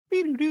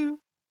Be-do-do.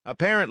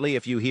 Apparently,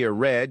 if you hear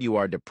red, you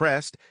are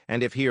depressed,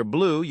 and if hear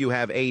blue, you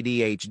have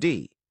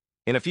ADHD.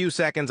 In a few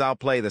seconds, I'll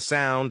play the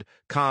sound,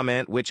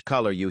 comment which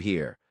color you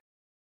hear.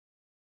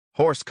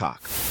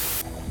 Horsecock.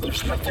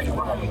 There's nothing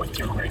wrong with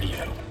your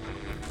radio.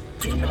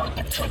 Do not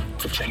attempt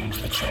to change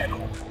the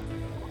channel.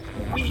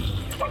 We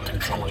are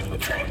controlling the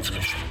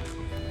transmission.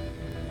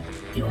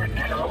 You are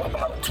now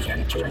about to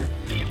enter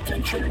the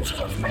adventures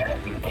of Matt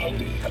and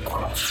Andy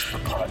across the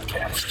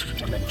podcast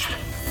dimension.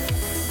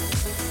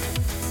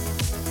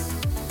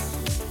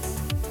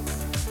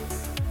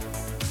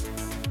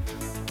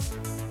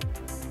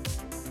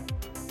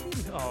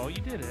 Oh, you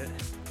did it.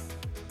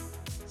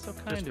 So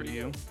kind of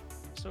you.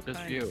 So Just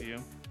kind of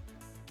you.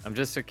 I'm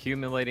just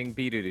accumulating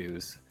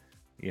be-do-dos,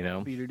 you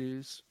know?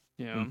 Beetlejuice.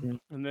 Yeah. Mhm.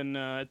 And then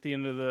at the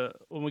end of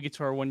when we get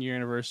to our 1 year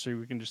anniversary,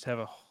 we can just have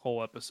a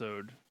whole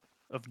episode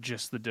of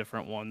just the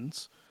different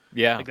ones.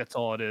 Yeah, Like that's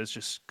all it is,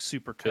 just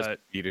super just cut,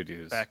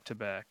 be-do-dos. back to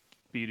back,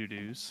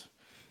 be-do-dos.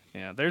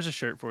 Yeah, there's a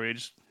shirt for you,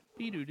 just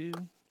be-do-do.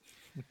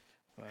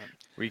 But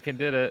We can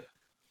did it.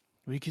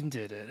 we can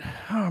did it.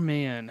 Oh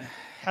man,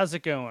 how's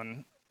it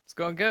going? It's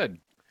going good.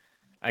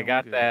 I Going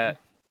got good. that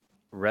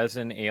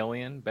resin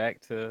alien back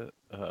to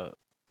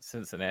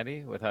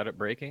Cincinnati without it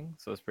breaking,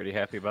 so I was pretty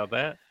happy about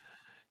that.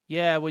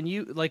 Yeah, when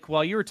you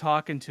while you were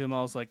talking to him,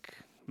 I was like,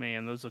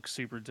 man, those look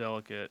super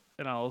delicate.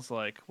 And I was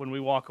like, when we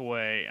walk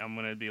away, I'm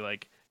gonna be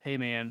like, hey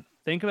man,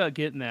 think about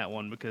getting that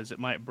one because it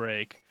might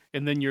break.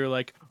 And then you're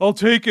like, I'll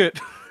take it.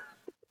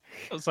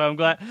 So I'm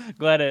glad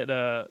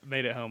it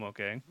made it home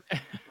okay.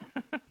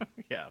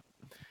 Yeah,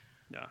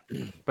 Yeah.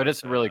 but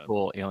it's a really Uh,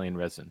 cool alien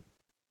resin.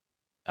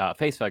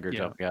 Facehugger Yeah.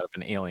 jumping out of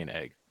an alien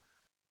egg.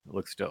 It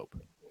looks dope.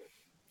 It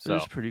So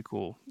is pretty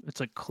cool. It's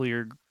like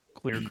clear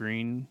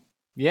green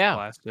yeah,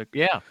 plastic.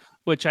 yeah.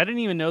 Which I didn't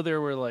even know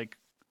there were like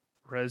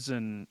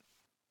resin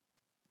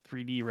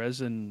 3D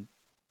resin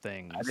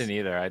things. I didn't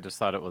either. I just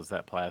thought it was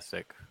that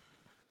plastic.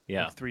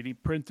 Yeah, Like 3D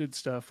printed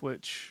stuff,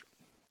 which,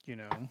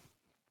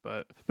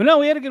 but no,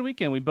 we had a good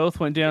weekend. We both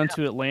went down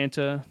to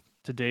Atlanta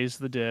to Days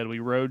of the Dead. We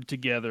rode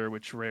together,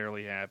 which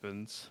rarely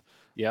happens.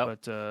 yep.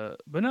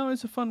 But no,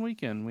 it's a fun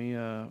weekend. We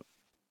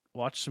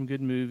watched some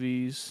good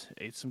movies,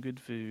 ate some good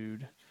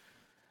food,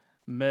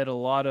 met a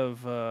lot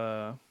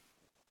of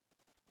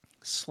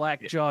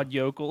slack jawed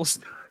yokels.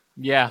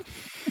 Yeah.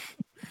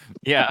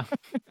 Yeah.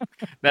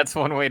 That's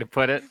one way to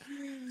put it.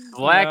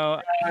 Black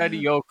know,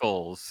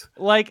 yokels.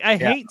 Like I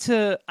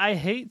Yeah.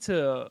 hate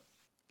to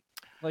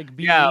like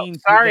be Yeah. mean to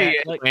Sorry,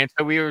 that, like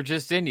Atlanta. We were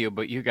just in you,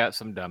 but you got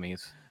some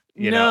dummies.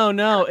 You know?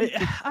 no,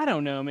 I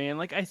don't know, man.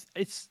 Like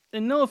it's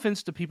and no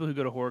offense to people who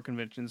go to horror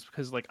conventions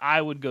because like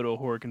I would go to a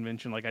horror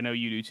convention, like I know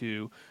you do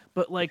too,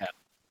 but like Yeah.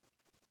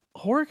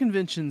 horror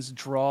conventions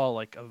draw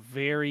like a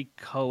very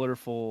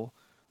colorful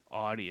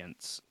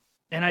audience,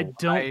 and I wide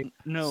don't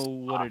know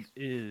what it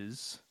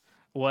is.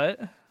 What?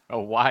 A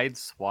wide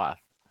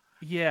swath.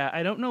 Yeah,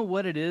 I don't know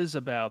what it is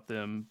about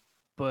them,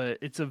 but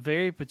it's a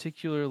very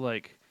particular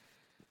like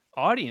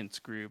audience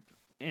group,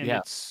 and Yeah.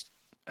 it's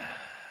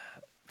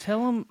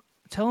tell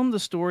him the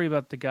story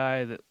about the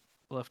guy that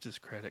left his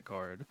credit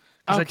card.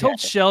 Because I told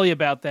Okay. Shelly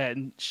about that,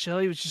 and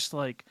Shelly was just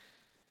like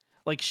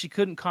she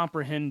couldn't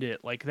comprehend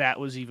it. Like that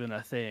was even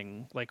a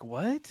thing. Like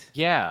what?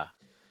 Yeah.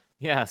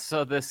 Yeah.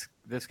 So this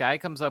guy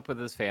comes up with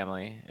his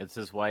family. It's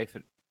his wife,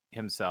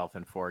 himself,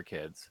 and 4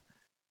 kids.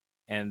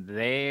 And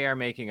they are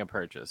making a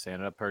purchase. They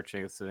ended up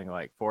purchasing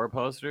like 4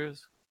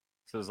 posters.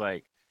 So it's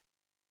like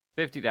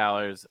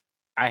 $50.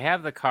 I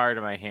have the card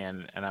in my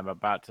hand and I'm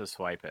about to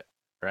swipe it,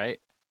 right?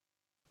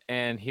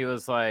 And he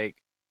was like,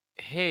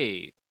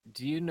 hey,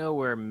 do you know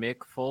where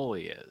Mick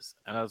Foley is?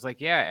 And I was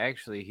like, yeah,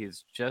 actually,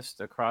 he's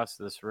just across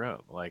this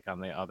room, like on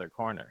the other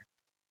corner.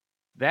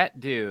 That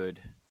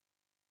dude,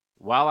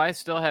 while I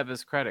still have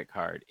his credit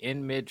card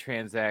in mid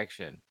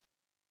transaction,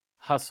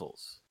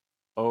 hustles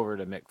over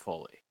to Mick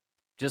Foley,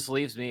 just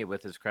leaves me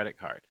with his credit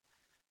card.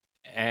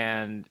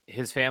 And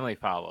his family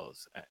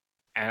follows.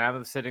 And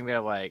I'm sitting there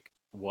like,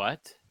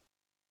 what?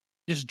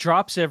 Just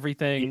drops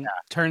everything,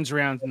 turns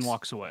around, and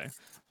walks away.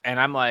 And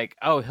I'm like,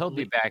 oh, he'll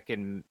be back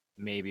in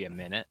maybe a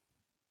minute.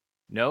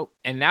 Nope.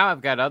 And now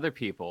I've got other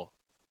people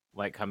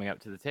like coming up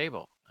to the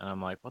table. And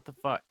I'm like, what the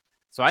fuck?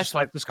 So I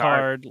swiped this the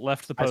card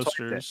left the I swiped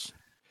it. posters.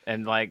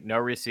 And like no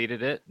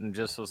receipted it and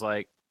just was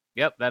like,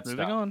 yep, that's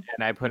Moving done. on.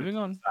 And I put Moving it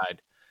on.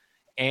 aside.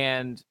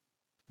 And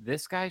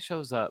this guy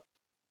shows up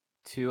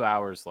 2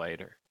 hours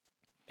later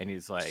and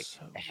he's like,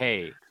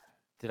 hey,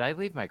 did I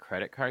leave my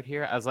credit card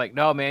here? I was like,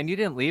 no, man, you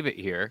didn't leave it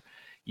here.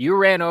 You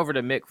ran over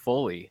to Mick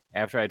Foley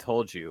after I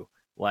told you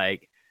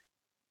like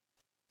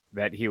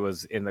that he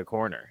was in the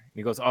corner. And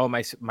he goes, oh,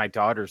 my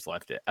daughters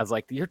left it. I was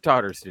like, your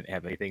daughters didn't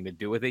have anything to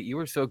do with it. You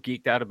were so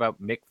geeked out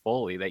about Mick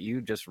Foley that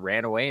you just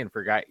ran away and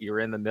forgot you were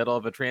in the middle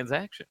of a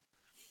transaction.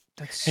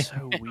 That's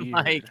so weird.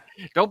 Like,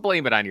 don't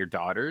blame it on your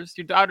daughters.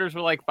 Your daughters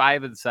were like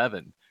 5 and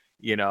 7.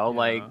 You know,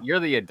 like you're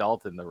the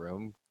adult in the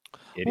room.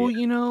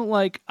 Idiot. Well,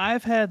 like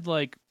I've had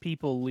like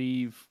people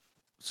leave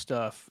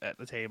stuff at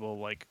the table,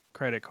 like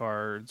credit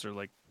cards or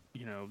like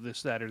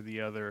this, that, or the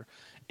other,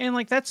 and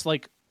like that's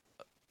like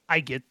I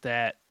get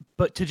that,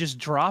 but to just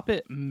drop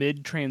it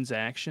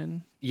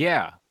mid-transaction,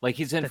 Yeah, like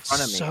he's in that's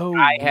front of me. so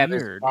I have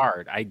his weird.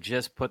 card. I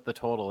just put the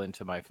total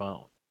into my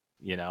phone.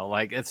 You know,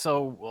 like it's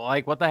so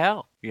like what the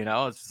hell? You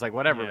know, it's just like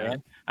whatever, Yeah.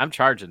 man. I'm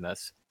charging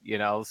this. You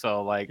know,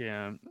 so like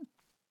Yeah.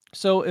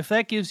 So if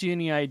that gives you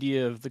any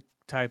idea of the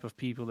type of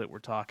people that we're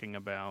talking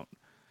about,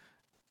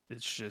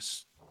 it's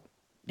just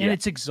and Yeah.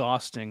 it's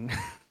exhausting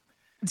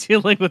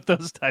dealing with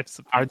those types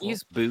of people. Are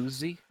these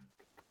boozy?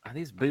 Are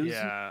these boozy?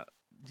 Yeah.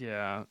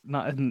 Yeah.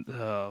 Not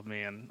oh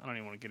man, I don't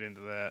even want to get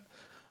into that.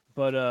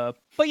 But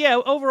yeah,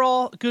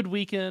 overall good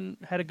weekend,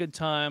 had a good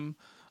time.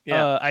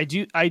 Yeah. I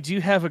do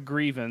have a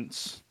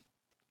grievance.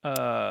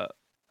 Oh,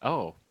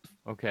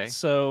 okay.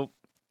 So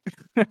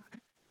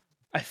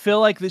I feel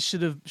like this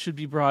should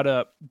be brought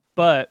up,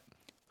 but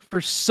for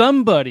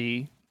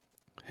somebody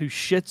who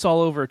shits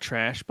all over a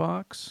trash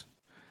box,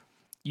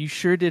 you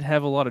sure did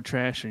have a lot of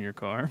trash in your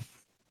car.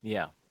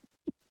 Yeah.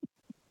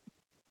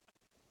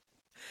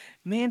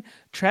 Man,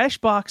 trash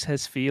box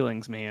has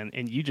feelings, man,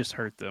 and you just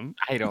hurt them.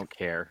 I don't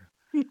care.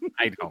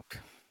 I don't.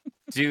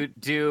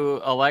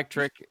 Do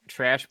electric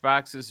trash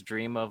boxes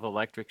dream of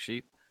electric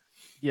sheep?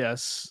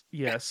 Yes.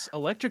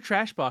 Electric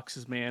trash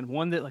boxes, man.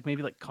 One that like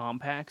maybe like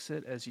compacts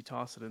it as you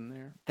toss it in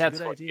there. It's That's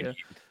a good what you idea. need.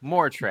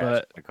 More trash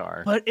But- in the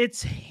car. But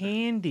it's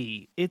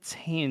handy. It's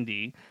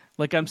handy.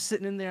 Like I'm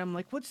sitting in there, I'm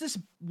like, what's this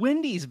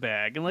Wendy's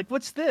bag? And like,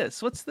 what's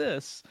this? What's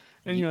this?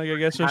 And you're like, I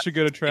guess I should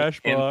get a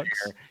trash In box.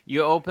 there.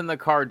 You open the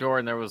car door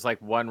and there was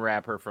like one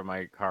wrapper for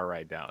my car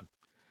ride down.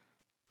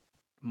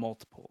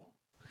 Multiple.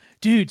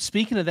 Dude,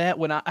 speaking of that,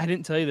 when I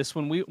didn't tell you this,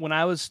 when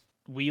I was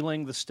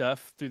wheeling the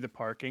stuff through the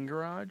parking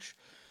garage,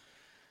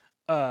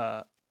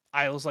 I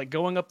was like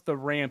going up the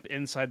ramp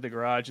inside the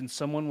garage and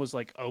someone was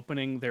like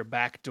opening their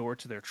back door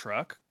to their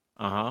truck.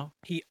 Uh-huh.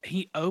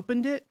 He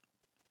opened it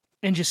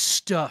and just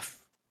stuff,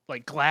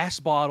 like glass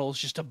bottles,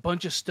 just a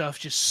bunch of stuff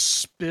just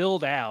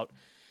spilled out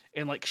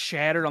and like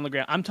shattered on the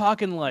ground. I'm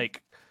talking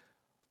like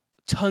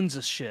tons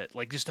of shit,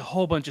 like just a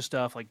whole bunch of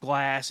stuff, like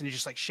glass, and he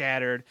just like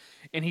shattered.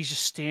 And he's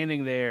just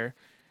standing there,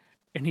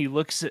 and he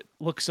looks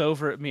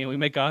over at me, and we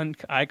make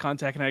eye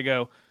contact, and I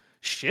go,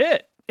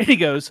 "Shit," and he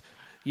goes,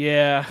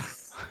 "Yeah,"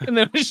 and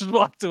then we just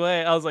walked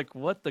away. I was like,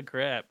 "What the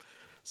crap?"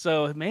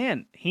 So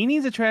man, he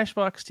needs a trash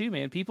box too,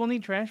 man. People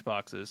need trash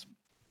boxes.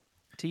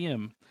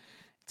 TM,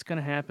 it's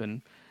gonna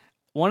happen.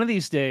 One of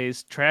these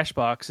days, trash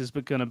box is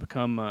gonna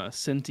become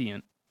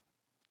sentient.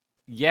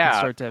 Yeah.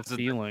 Start to have because of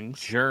the feelings.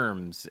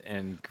 Germs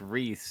and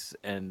grease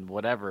and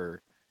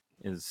whatever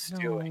is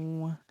stewing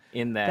No,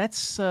 in that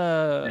that's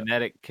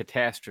genetic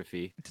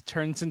catastrophe. it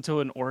turns into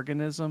an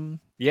organism,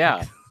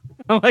 Yeah.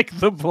 like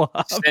the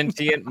blob.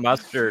 Sentient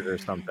mustard or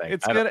something.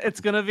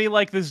 It's gonna be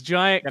like this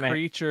giant Gonna-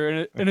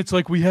 creature, and it's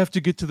like we have to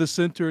get to the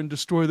center and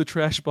destroy the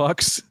trash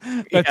box.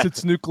 That's Yeah.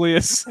 its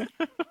nucleus.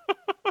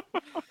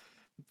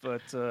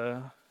 But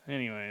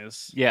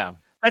anyways, Yeah.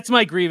 that's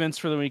my grievance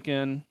for the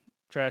weekend.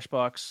 Trash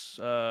box,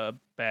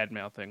 bad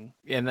mouthing.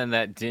 And then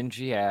that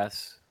dingy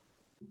ass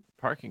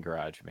parking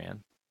garage,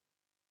 man.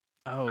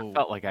 Oh,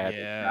 Felt like I had to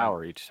yeah.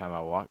 shower each time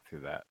I walked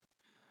through that.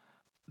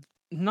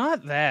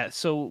 Not that.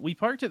 So we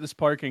parked at this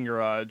parking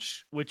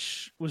garage,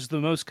 which was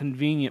the most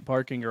convenient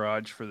parking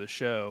garage for the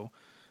show.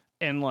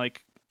 And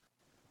like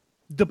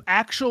the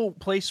actual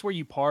place where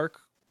you park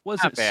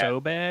wasn't bad. so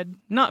bad.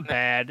 Not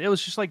bad. It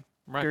was just like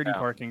Right dirty now.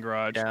 parking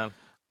garage. Yeah.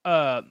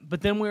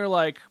 But then we were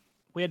like,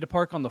 we had to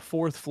park on the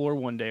 4th floor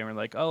one day, and we're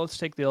like, oh, let's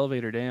take the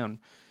elevator down.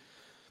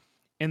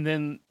 And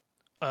then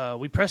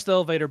we pressed the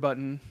elevator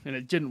button, and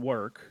it didn't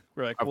work.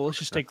 We're like, Of well, let's course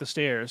just not. take the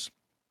stairs.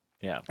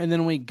 Yeah. And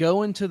then we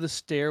go into the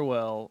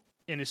stairwell,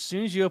 and as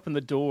soon as you open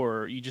the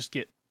door, you just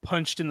get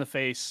punched in the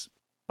face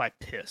by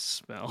piss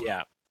smell.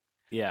 Yeah.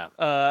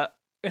 Yeah.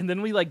 And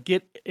then we like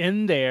get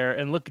in there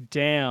and look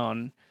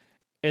down,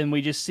 and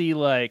we just see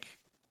like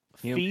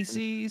Human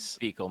feces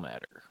Fecal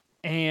matter.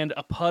 and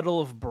a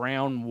puddle of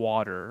brown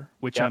water,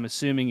 which Yep. I'm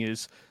assuming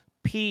is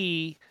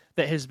pee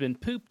that has been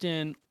pooped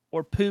in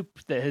or poop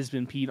that has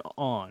been peed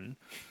on.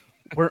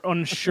 We're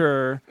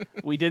unsure.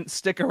 We didn't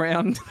stick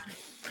around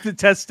to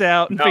test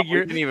out and No, we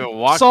figure didn't even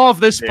walk. solve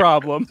this there.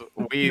 problem.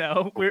 We,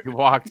 No, we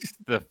walked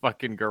the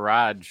fucking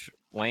garage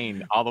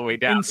lane all the way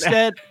down.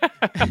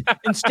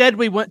 Instead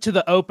we went to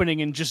the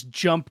opening and just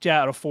jumped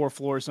out of 4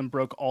 floors and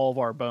broke all of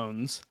our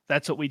bones.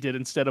 That's what we did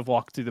instead of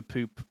walk through the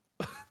poop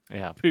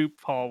Yeah.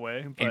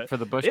 hallway. And But for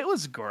the bush. it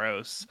was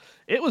gross.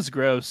 It was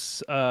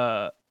gross.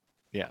 Yeah.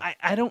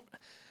 I don't,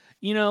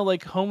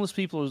 like homeless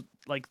people,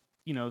 like,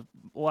 a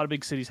lot of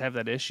big cities have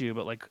that issue,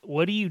 but like,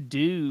 what do you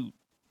do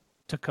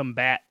to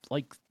combat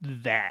like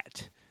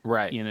that?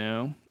 Right.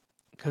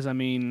 Because I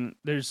mean,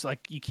 there's like,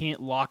 you can't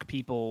lock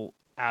people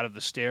out of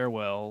the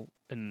stairwell,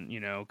 and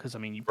because I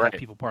mean, you Right. have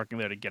people parking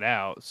there to get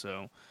out.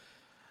 So,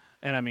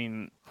 and I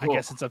mean, I Cool.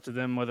 guess it's up to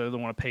them whether they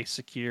want to pay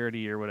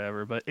security or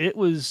whatever. But it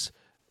was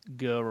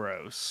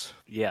gross.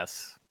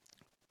 Yes.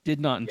 Did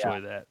not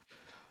enjoy that.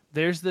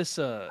 There's this.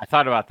 I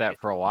thought about that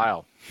for a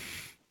while.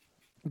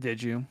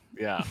 Did you?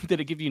 Yeah. Did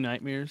it give you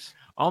nightmares?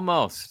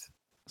 Almost.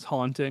 It's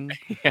haunting.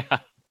 Yeah.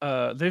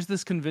 there's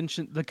this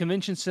convention, the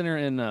convention center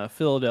in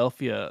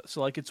Philadelphia.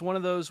 So like it's one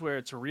of those where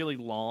it's really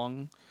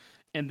long,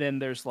 and then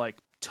there's like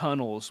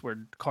tunnels where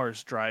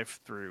cars drive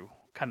through,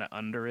 kind of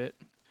under it.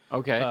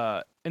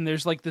 Okay. And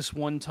there's like this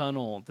one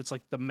tunnel that's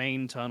like the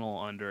main tunnel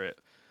under it.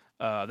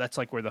 That's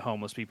like where the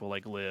homeless people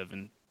like live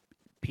and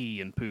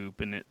pee and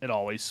poop, and it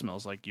always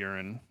smells like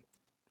urine.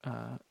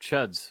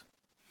 Chuds.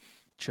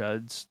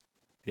 Chuds.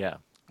 Yeah.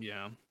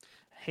 Yeah.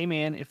 Hey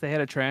man, if they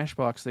had a trash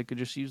box, they could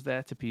just use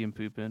that to pee and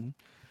poop in.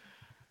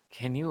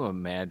 Can you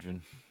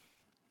imagine?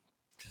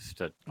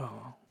 Just a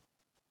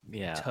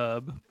yeah.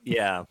 Tub.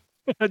 Yeah.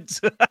 A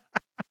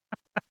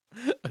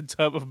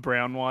tub of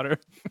brown water.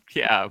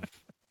 Yeah.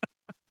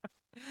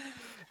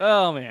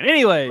 Oh man.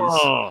 Anyways.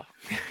 Oh.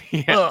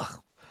 Yeah. Ugh.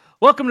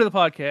 Welcome to the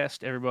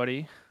podcast,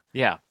 everybody.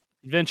 Yeah.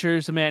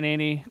 Adventures of Matt and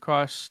Andy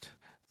across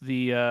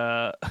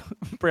the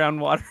brown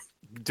water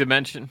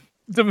Dimension.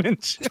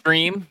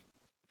 stream.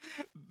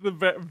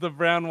 The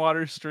brown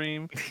water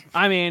stream.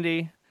 I'm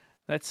Andy.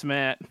 That's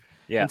Matt.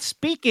 Yeah. And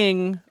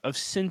speaking of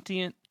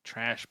sentient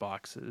trash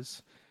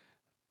boxes,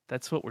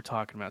 that's what we're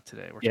talking about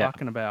today. We're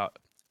talking about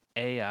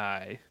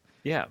AI.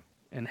 Yeah.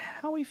 And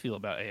how we feel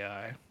about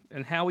AI.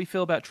 And how we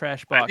feel about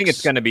trash box. I think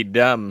it's going to be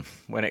dumb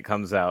when it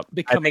comes out.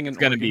 Becoming it's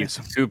going to be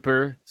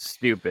super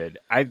stupid.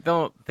 I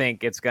don't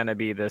think it's going to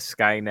be the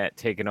Skynet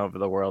taking over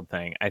the world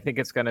thing. I think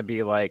it's going to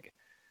be like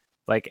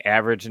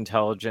average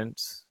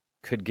intelligence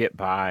could get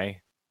by,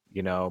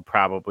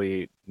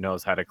 probably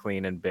knows how to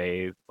clean and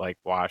bathe, like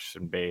wash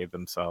and bathe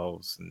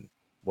themselves and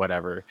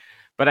whatever.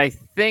 But I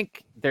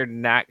think they're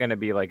not going to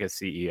be like a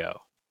CEO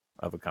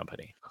of a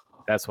company.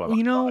 That's what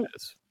my thought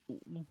is.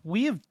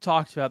 We have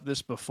talked about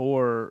this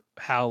before,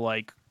 how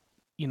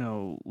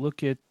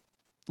look at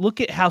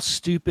how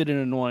stupid and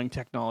annoying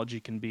technology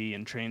can be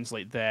and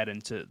translate that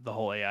into the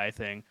whole AI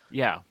thing.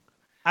 Yeah.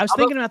 I was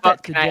thinking about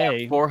that today. I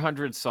have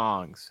 400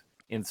 songs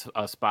in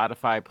a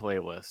Spotify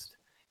playlist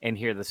and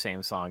hear the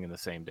same song in the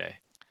same day.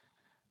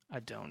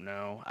 I don't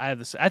know. I have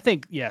this. I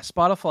think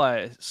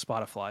Spotify's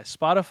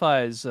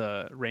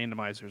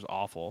randomizer is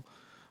awful.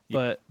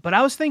 But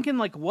I was thinking,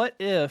 like, what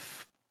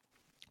if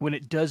when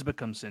it does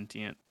become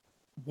sentient,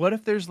 what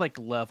if there's like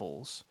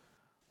levels,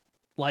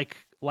 like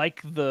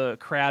the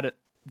crowd at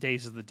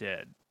Days of the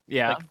Dead?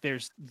 Yeah, like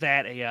there's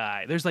that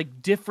AI. There's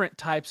like different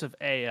types of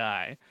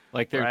AI.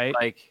 Like there's right?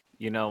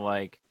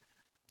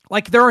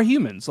 Like there are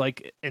humans,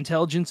 like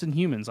intelligence in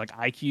humans, like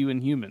IQ in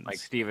humans, like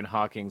Stephen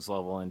Hawking's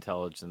level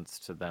intelligence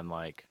to then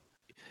like.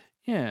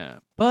 Yeah,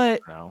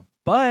 but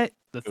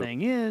the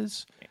thing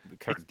is,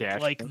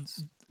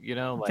 Kardashians,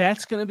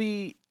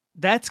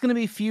 that's gonna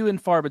be few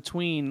and far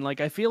between.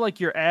 Like I feel like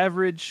your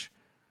average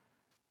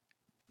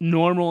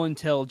normal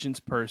intelligence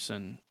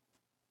person,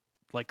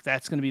 like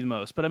that's gonna be the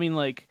most. But I mean,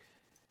 like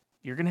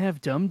you're gonna have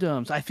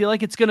dum-dums. I feel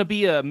like it's gonna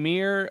be a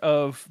mirror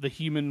of the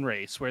human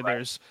race where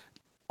there's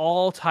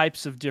all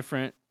types of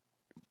different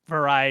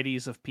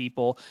varieties of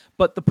people.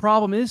 But the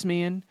problem is,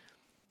 man,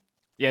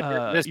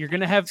 you're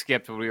gonna have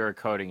skipped when we were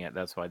coding it.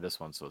 That's why this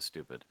one's so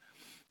stupid.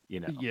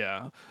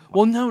 Yeah.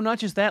 Well, no, not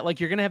just that.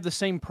 Like you're gonna have the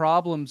same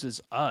problems as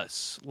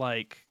us,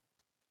 like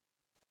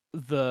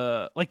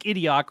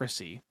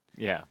idiocracy.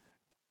 Yeah.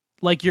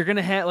 Like you're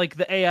gonna have like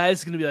the AI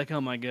is gonna be like,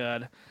 oh my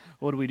god,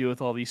 what do we do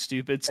with all these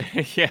stupids?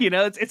 Yeah.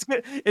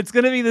 It's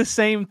gonna be the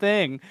same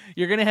thing.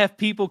 You're gonna have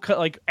people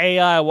like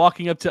AI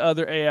walking up to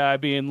other AI,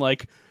 being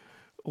like,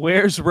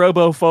 "Where's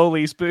Robo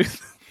Foley's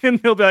booth?" And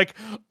he'll be like,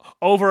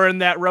 "Over in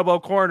that Robo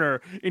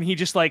corner," and he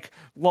just like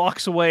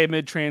walks away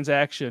mid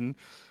transaction,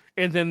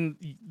 and then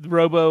the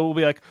Robo will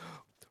be like,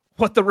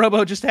 "What the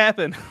Robo just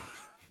happened?"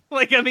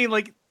 Like I mean,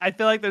 like I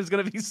feel like there's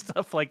gonna be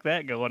stuff like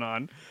that going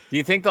on. Do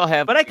you think they'll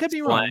have? But I could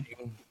be wrong.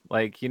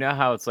 Like, you know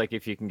how it's like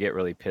if you can get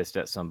really pissed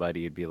at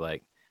somebody, you'd be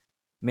like,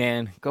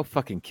 man, go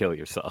fucking kill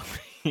yourself.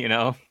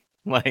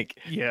 Like,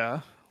 yeah.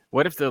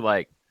 What if they're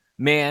like,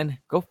 man,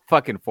 go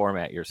fucking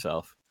format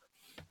yourself?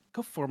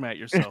 Go format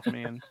yourself,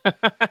 man.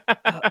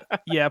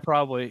 Yeah,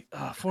 probably.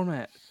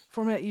 Format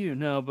you.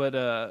 No, but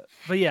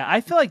yeah,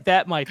 I feel like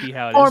that might be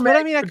how it is. But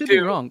I mean, I could be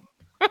wrong.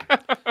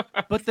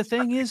 But the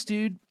thing is,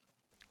 dude,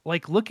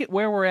 like, look at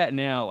where we're at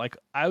now. Like,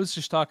 I was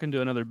just talking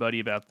to another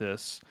buddy about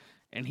this.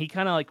 And he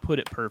kind of like put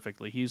it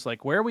perfectly. He's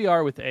like, where we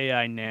are with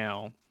AI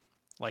now,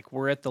 like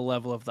we're at the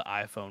level of the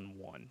iPhone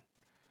 1.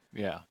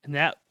 Yeah. And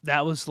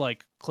that was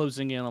like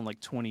closing in on like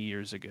 20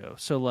 years ago.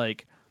 So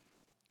like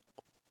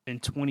in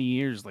 20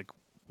 years, like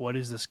what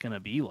is this going to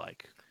be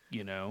like,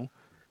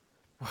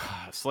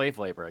 Slave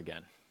labor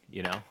again,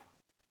 Yeah.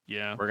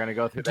 We're going to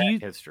go through that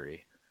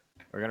history.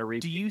 We're going to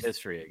repeat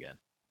history again.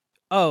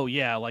 Oh,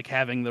 yeah, like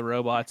having the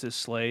robots as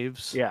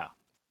slaves. Yeah.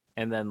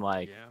 And then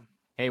like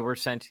hey, we're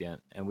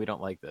sentient and we don't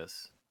like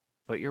this,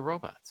 but you're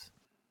robots,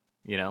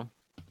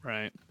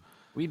 Right.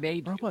 We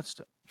made robots.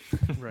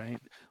 Right.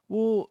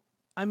 Well,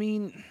 I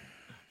mean,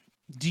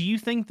 do you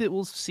think that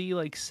we'll see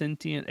like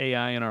sentient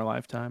AI in our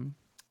lifetime?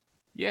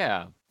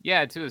 Yeah,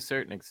 to a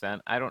certain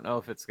extent. I don't know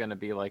if it's going to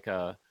be like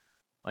a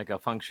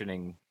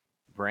functioning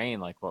brain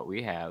like what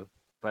we have,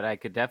 but I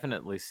could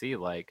definitely see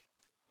like,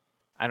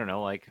 I don't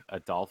know, like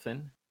a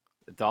dolphin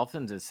A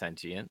dolphin is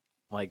sentient.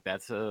 Like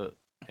that's a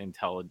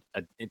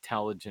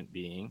intelligent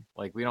being.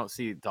 Like we don't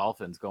see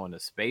dolphins going to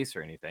space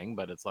or anything,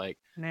 but it's like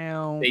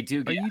Now, they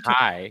do are get you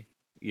high,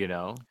 you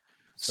know.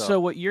 So so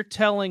what you're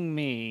telling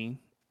me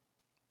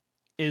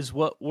is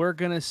what we're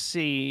going to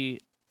see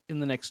in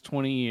the next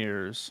 20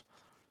 years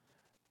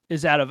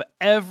is out of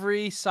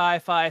every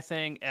sci-fi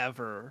thing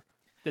ever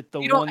that the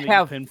we one don't that you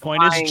have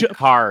pinpoint is flying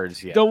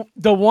cars yet.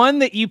 the one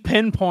that you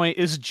pinpoint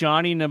is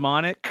Johnny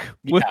Mnemonic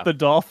with Yeah. the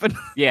dolphin.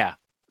 Yeah.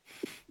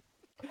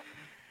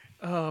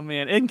 Oh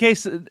man! In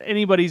case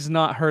anybody's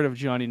not heard of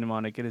Johnny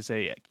Mnemonic, it is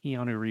a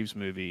Keanu Reeves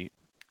movie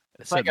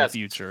It's set like in a the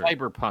future.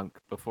 cyberpunk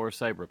before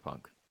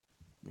cyberpunk,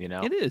 you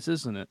know? It is,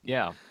 isn't it?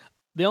 Yeah.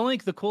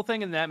 The cool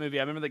thing in that movie,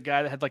 I remember the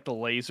guy that had like the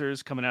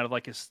lasers coming out of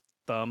like his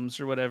thumbs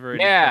or whatever,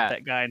 and he cut Yeah.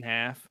 that guy in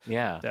half.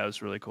 Yeah. That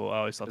was really cool. I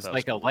always thought It's that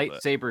like was a cool.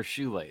 lightsaber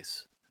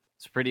shoelace.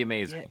 It's pretty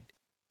amazing.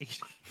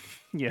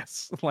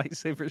 Yes,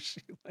 lightsaber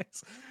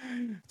shoelace.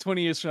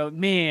 20 years from now,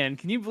 man,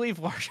 can you believe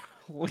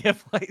we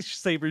have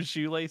lightsaber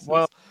shoelaces?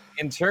 Well,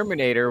 in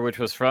Terminator, which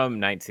was from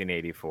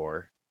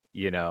 1984,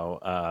 you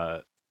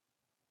know,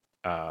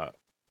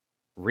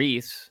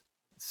 Reese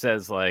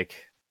says like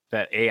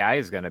that AI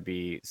is going to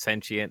be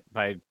sentient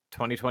by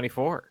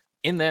 2024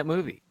 in that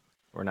movie.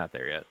 We're not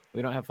there yet.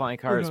 We don't have flying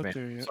cars, not man.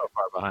 there yet. So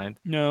far behind.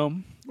 No,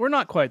 we're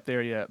not quite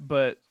there yet,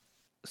 but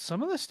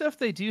some of the stuff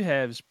they do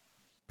have is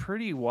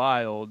pretty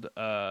wild.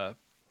 I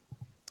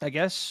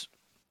guess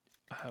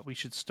we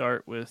should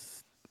start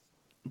with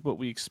what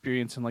we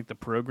experience in like the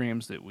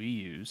programs that we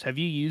use. Have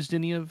you used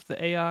any of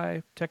the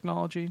AI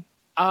technology?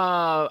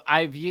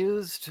 I've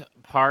used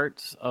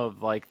parts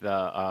of like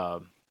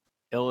the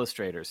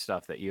Illustrator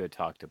stuff that you had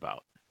talked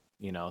about,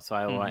 you know, so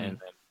I went and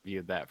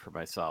viewed that for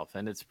myself,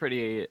 and it's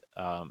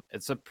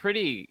a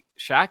pretty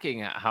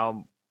shocking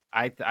how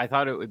I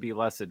thought it would be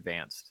less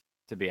advanced,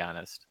 to be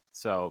honest.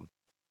 So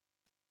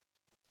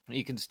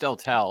you can still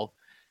tell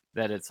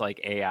that it's like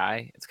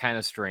AI. It's kind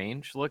of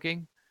strange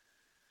looking.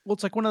 Well,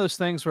 it's like one of those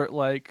things where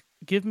like,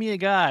 give me a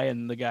guy,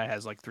 and the guy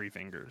has like 3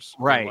 fingers.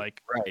 Right. Or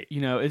like, right.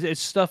 you know,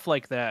 it's stuff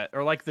like that,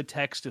 or like the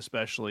text,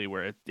 especially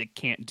where it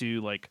can't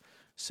do like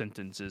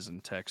sentences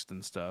and text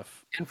and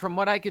stuff. And from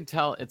what I can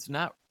tell, it's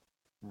not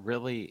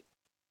really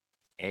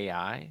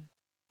AI,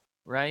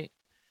 right?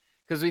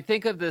 Because we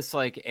think of this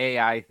like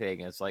AI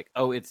thing as like,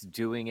 oh, it's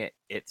doing it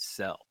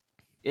itself.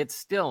 It's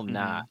still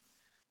not.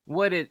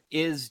 What it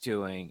is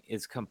doing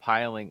is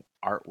compiling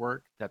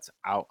artwork that's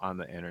out on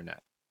the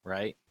internet,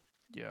 right?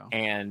 Yeah.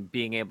 And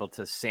being able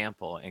to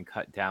sample and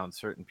cut down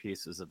certain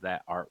pieces of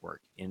that artwork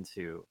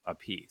into a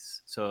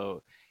piece.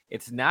 So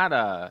it's not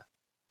a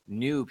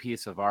new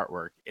piece of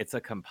artwork, it's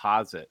a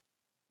composite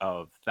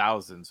of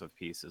thousands of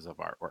pieces of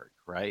artwork,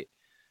 right?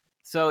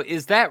 So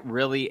is that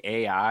really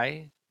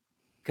AI?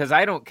 Because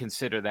I don't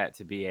consider that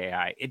to be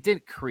AI. It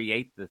didn't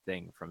create the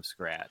thing from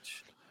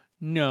scratch.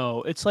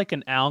 No, it's like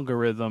an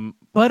algorithm.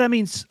 But I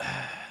mean,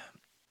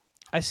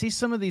 I see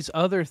some of these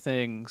other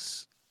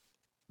things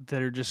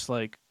that are just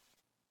like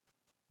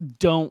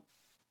don't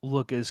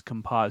look as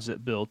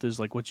composite built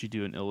as like what you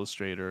do in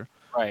Illustrator,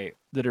 right?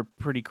 That are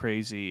pretty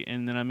crazy.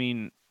 And then I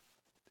mean,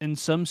 in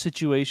some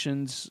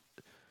situations,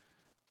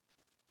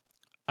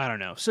 I don't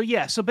know. So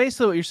yeah, so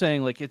basically what you're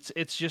saying, like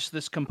it's just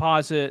this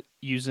composite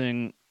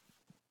using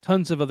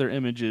tons of other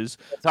images.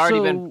 It's already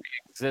been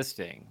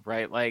existing,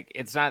 right? Like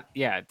it's not,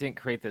 it didn't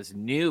create this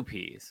new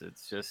piece.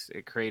 It's just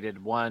it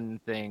created one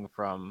thing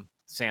from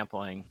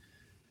sampling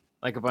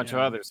like a bunch of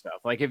other stuff.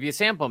 Like if you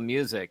sample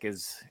music,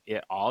 is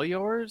it all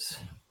yours?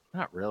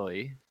 Not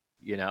really,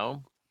 you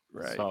know?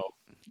 Right. So,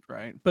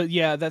 right. But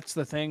yeah, that's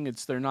the thing.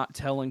 It's they're not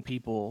telling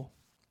people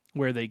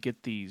where they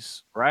get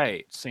these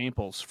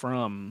samples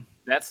from.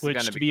 That's which,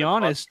 gonna to be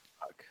honest,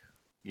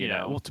 you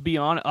know. Well, to be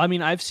honest, I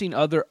mean, I've seen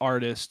other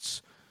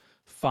artists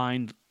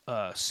find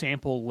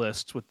sample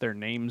lists with their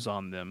names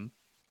on them,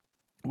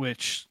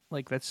 which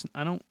like that's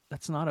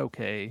not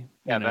okay.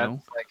 Yeah, you know?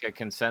 That's like a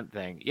consent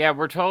thing. Yeah,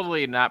 we're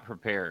totally not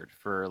prepared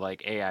for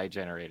like AI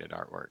generated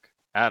artwork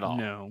at all.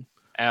 No,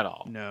 at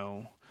all.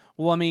 No.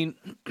 Well, I mean,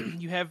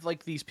 you have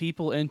like these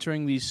people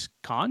entering these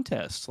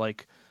contests,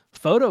 like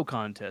photo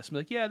contests.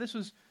 Like, yeah, this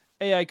was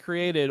AI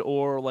created,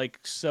 or like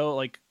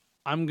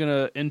I'm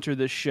gonna enter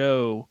this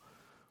show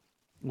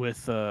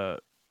with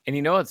and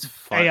you know it's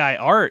fun. AI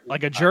art,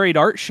 like a juried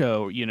art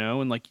show, you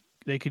know, and like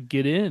they could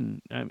get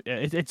in.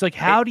 It's like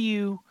how do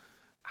you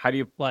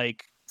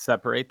like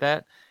separate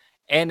that?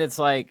 And it's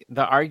like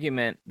the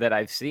argument that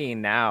I've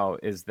seen now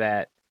is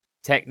that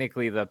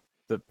technically the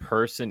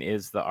person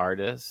is the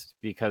artist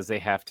because they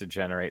have to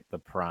generate the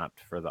prompt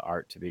for the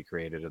art to be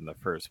created in the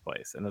first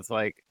place. And it's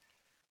like,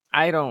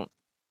 I don't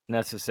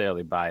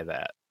necessarily buy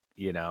that,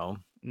 you know?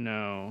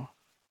 No.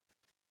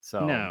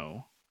 So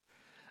no.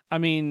 I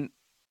mean,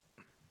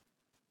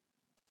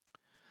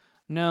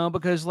 no,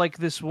 because like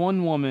this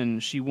one woman,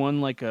 she won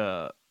like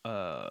a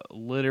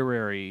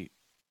literary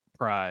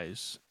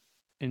prize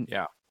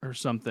or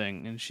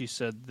something, and she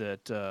said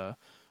that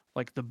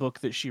like the book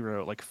that she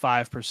wrote, like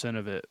 5%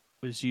 of it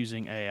was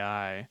using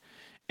AI.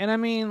 And I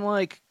mean,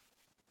 like,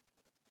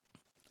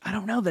 I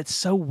don't know. That's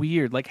so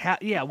weird. Like, how?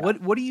 Yeah.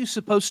 What are you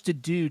supposed to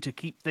do to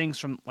keep things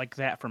from like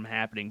that from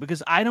happening?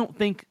 Because I don't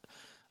think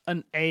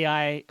an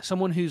AI,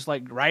 someone who's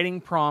like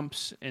writing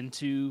prompts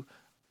into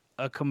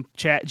a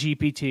chat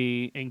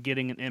GPT and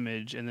getting an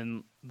image, and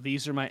then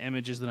these are my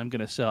images that I'm going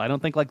to sell. I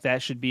don't think like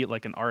that should be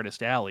like an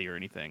artist alley or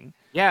anything.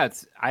 Yeah,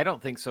 I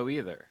don't think so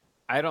either.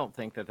 I don't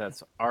think that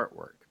that's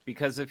artwork,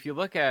 because if you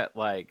look at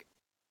like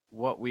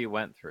what we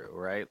went through,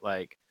 right?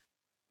 Like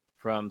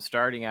from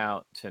starting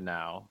out to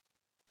now,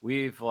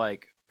 we've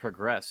like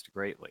progressed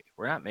greatly.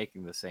 We're not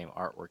making the same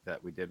artwork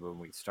that we did when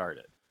we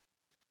started.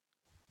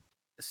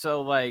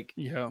 So like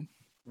Yeah.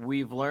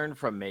 we've learned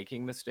from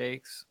making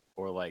mistakes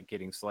or like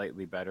getting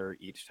slightly better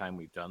each time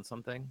we've done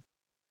something.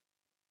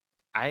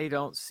 I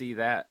don't see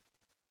that.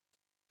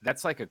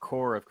 That's like a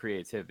core of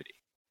creativity,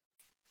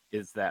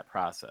 is that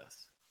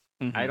process.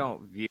 I Mm-hmm.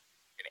 don't view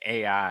an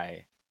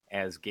AI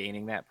as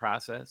gaining that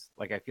process.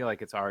 Like I feel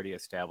like it's already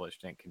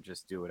established and can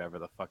just do whatever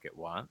the fuck it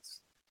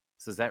wants.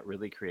 So is that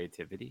really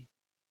creativity?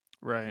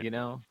 Right. You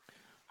know?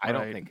 I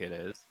don't Right. think it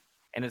is.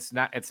 And it's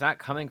not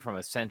coming from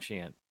a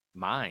sentient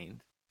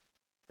mind.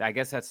 I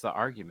guess that's the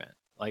argument.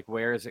 Like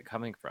where is it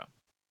coming from?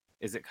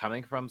 Is it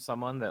coming from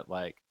someone that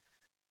like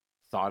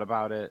thought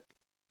about it,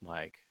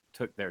 like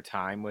took their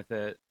time with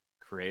it,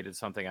 created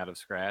something out of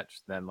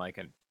scratch? Then like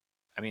an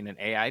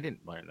AI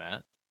didn't learn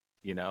that.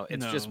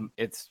 It's just No.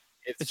 it's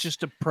It's it's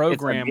just a it's a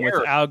program with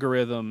mirror.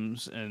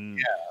 algorithms, and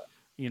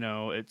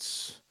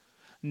it's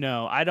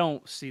no. I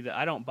don't see that.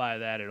 I don't buy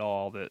that at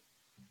all. That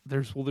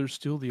there's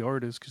still the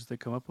artists because they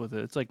come up with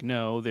it. It's like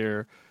no,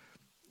 they're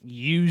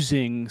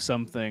using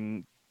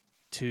something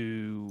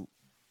to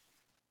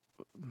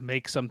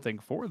make something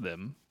for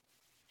them,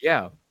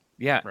 Yeah.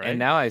 Yeah. And right?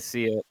 now I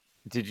see it.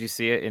 Did you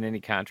see it in any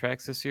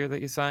contracts this year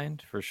that you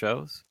signed for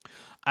shows?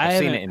 I I've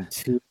seen haven't it in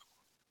two.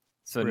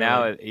 So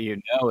now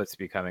really. it's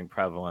becoming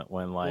prevalent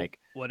when Well, like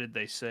what did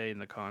they say in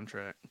the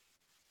contract?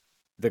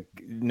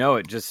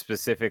 it just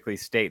specifically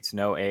states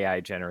no AI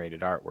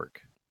generated artwork.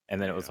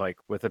 And then it was Yeah, like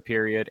with a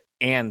period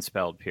and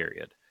spelled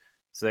period.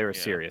 So they were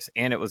yeah, serious.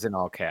 And it was in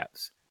all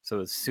caps. So it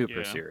was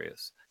super yeah.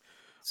 serious.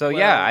 So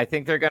yeah, Well, I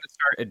think they're going to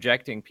start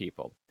ejecting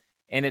people.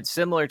 And it's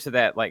similar to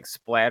that like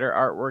splatter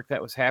artwork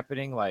that was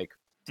happening like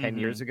 10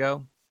 years mm-hmm.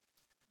 ago,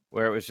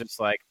 where it was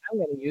just like, I'm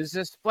going to use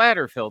this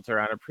splatter filter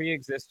on a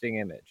pre-existing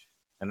image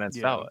and then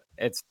Yeah, sell it.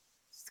 It's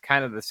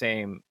kind of the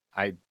same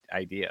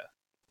idea,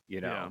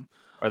 yeah.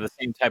 or the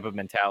same type of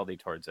mentality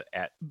towards it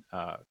at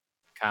uh,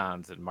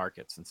 cons and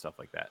markets and stuff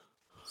like that.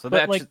 So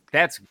But like,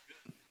 that's at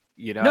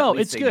no,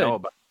 least it's they know good.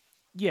 about.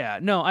 Yeah,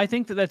 no, I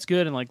think that that's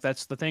good, and like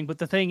that's the thing. But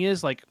the thing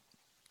is, like,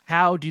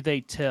 how do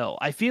they tell?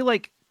 I feel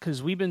like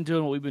because we've been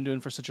doing what we've been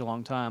doing for such a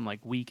long time, like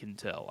we can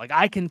tell. Like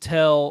I can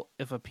tell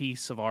if a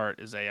piece of art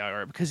is AI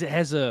art because it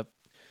has a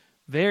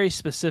very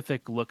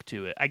specific look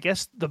to it. I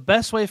guess the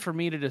best way for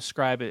me to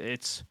describe it,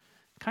 it's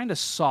kind of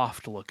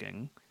soft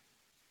looking.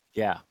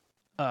 Yeah,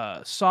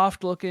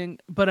 Soft looking,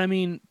 but I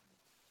mean,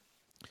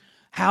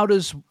 how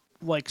does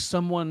like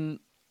someone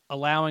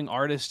allowing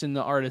artists in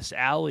the artist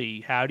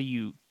alley, how do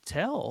you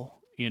tell,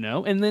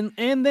 and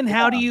then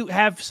how do yeah, you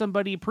have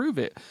somebody prove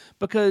it?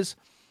 Because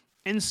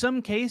in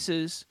some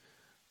cases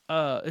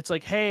it's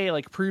like, hey,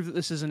 like prove that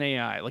this is an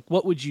AI. Like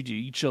what would you do?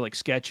 You'd show like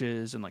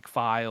sketches and like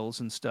files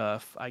and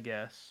stuff, I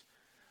guess.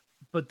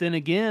 But then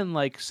again,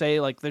 like say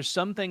like there's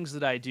some things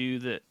that I do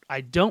that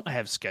I don't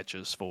have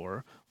sketches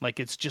for. Like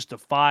it's just a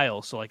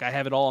file. So like I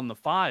have it all in the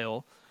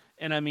file.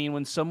 And I mean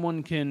when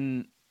someone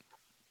can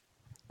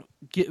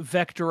get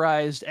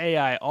vectorized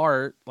AI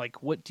art, like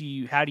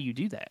how do you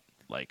do that?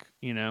 Like,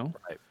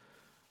 right,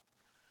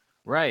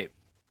 right.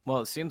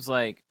 Well, it seems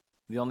like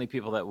the only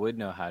people that would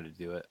know how to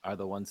do it are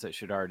the ones that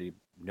should already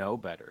know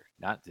better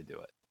not to do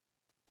it.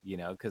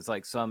 Because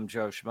like some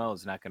Joe Schmo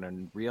is not going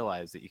to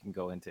realize that you can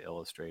go into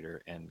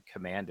Illustrator and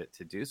command it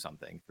to do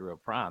something through a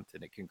prompt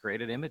and it can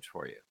create an image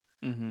for you.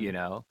 Mhm. You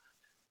know,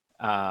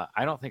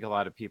 I don't think a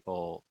lot of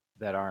people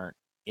that aren't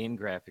in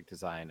graphic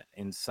design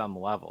in some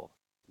level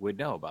would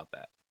know about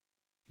that.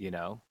 You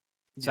know,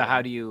 so Yeah.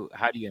 how do you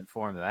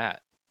inform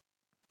that?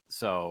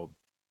 So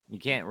you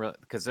can't really,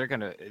 because you're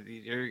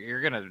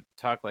gonna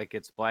talk like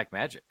it's black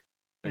magic.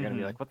 They're gonna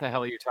be Mhm. like, "What the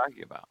hell are you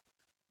talking about?"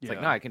 It's like,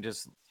 no, Yeah. I can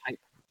just type.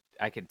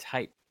 I can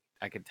type.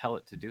 I can tell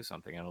it to do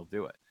something, and it'll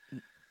do it.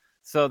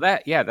 So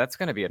that's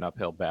going to be an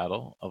uphill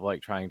battle of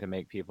like trying to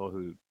make people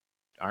who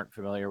aren't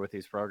familiar with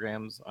these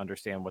programs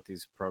understand what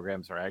these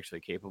programs are actually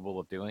capable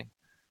of doing.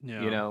 You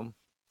Yeah. know,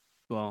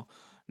 Well,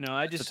 no,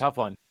 it's a tough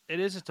one. it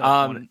is a tough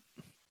Um, one.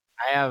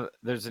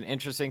 there's an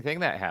interesting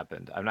thing that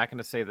happened. I'm not going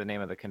to say the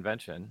name of the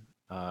convention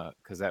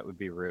because that would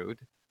be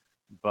rude,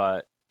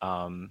 but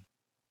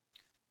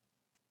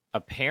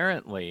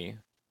apparently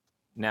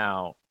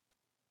now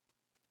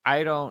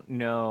I don't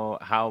know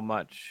how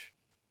much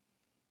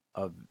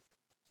of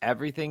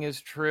everything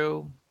is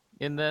true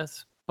in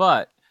this,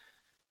 but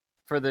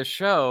for the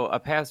show, a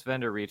past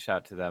vendor reached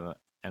out to them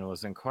and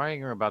was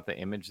inquiring about the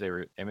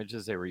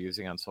images they were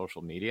using on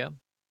social media.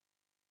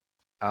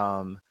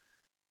 Um,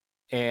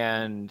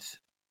 and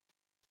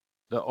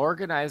the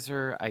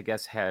organizer, I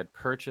guess, had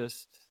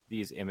purchased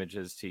these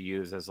images to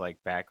use as like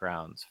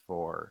backgrounds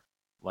for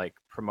like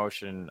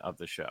promotion of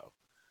the show,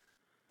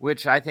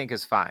 which I think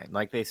is fine.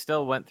 Like they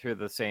still went through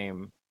the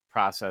same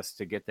process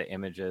to get the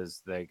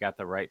images, they got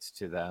the rights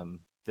to them,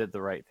 did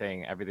the right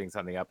thing, everything's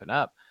on the up and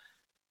up.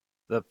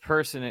 The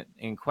person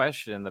in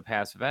question, the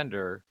past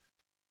vendor,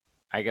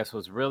 I guess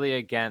was really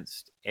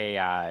against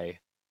AI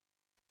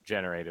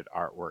generated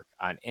artwork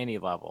on any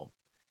level.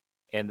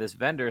 And this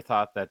vendor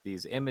thought that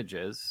these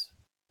images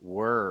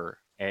were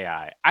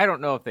AI. I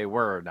don't know if they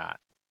were or not,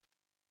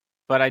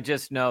 but I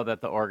just know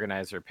that the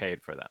organizer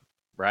paid for them,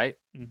 right?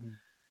 Mm-hmm.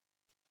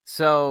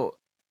 So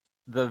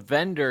the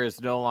vendor is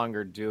no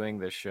longer doing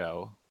the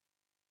show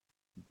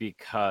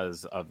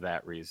because of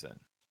that reason.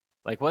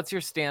 Like, what's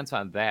your stance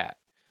on that?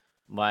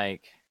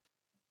 Like,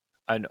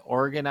 an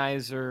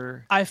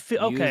organizer I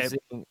feel okay. using,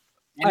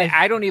 and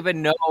I don't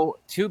even know,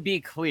 to be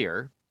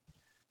clear,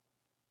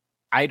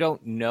 I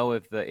don't know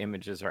if the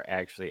images are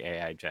actually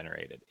AI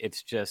generated.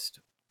 It's just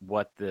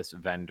what this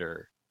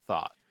vendor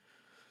thought.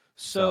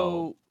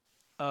 So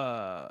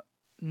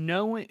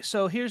knowing,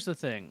 so here's the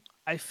thing.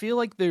 I feel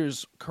like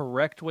there's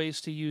correct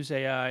ways to use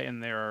AI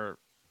and there are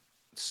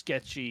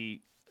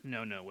sketchy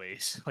no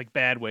ways, like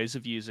bad ways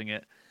of using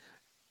it.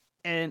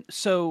 And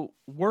so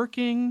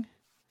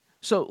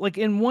like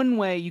in one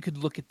way you could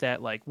look at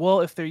that like,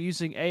 well, if they're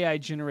using AI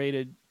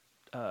generated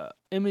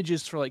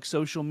images for like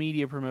social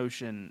media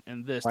promotion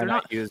and this, Why they're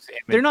not not use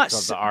they're images not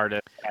of the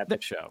artist at the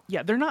show?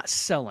 Yeah, they're not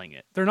selling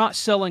it. They're not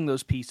selling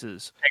those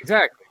pieces.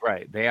 Exactly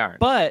right. They aren't.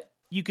 But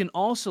you can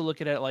also look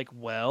at it like,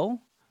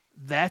 well,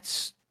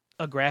 that's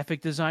a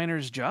graphic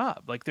designer's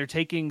job. Like they're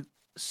taking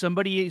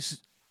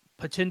somebody's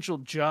potential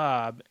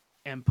job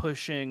and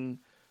pushing,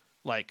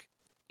 like,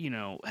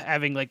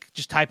 having like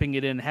just typing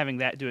it in, having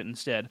that do it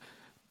instead.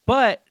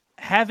 But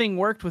having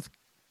worked with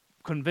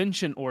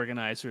convention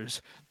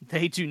organizers,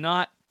 they do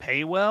not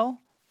pay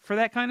well for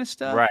that kind of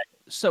stuff. Right.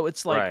 So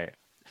it's like, right.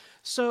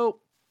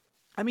 So,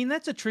 I mean,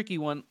 that's a tricky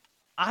one.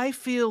 I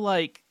feel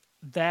like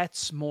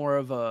that's more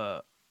of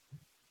a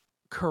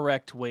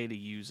correct way to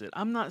use it.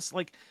 I'm not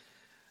like,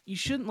 you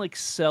shouldn't like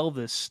sell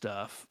this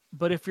stuff,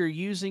 but if you're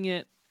using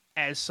it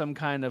as some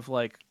kind of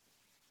like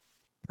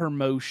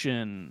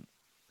promotion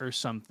or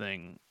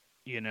something,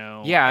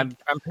 Yeah,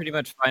 I'm pretty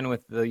much fine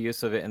with the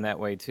use of it in that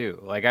way too.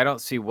 Like I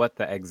don't see what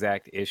the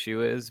exact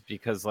issue is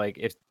because like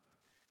if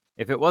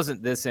it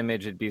wasn't this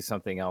image, it'd be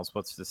something else.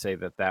 What's to say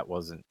that that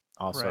wasn't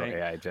also Right.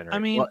 AI generated? I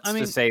mean, What's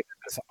to say that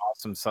this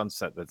awesome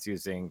sunset that's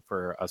using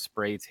for a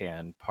spray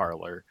tan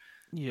parlor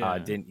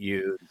didn't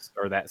use,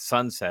 or that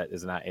sunset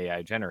is not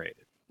AI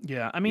generated?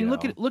 Yeah, I mean,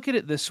 look at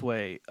it this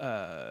way.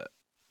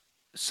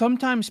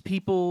 Sometimes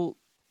people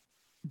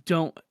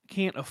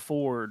can't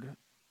afford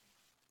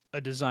a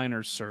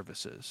designer's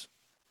services,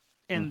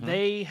 and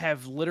they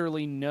have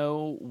literally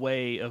no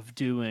way of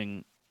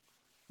doing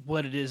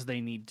what it is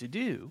they need to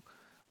do.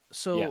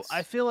 So Yes.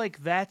 I feel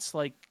like that's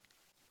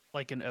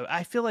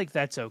I feel like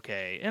that's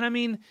okay. And I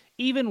mean,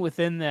 even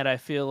within that, I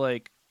feel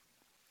like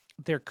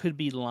there could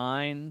be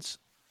lines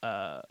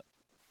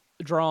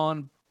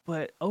drawn,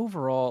 but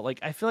overall, like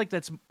I feel like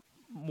that's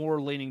more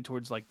leaning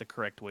towards like the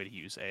correct way to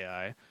use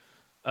AI.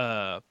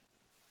 But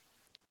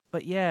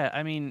yeah,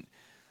 I mean,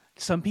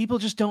 some people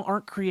just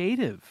aren't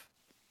creative,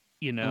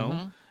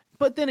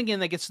 But then again,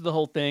 that gets to the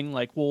whole thing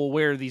like, well,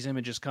 where are these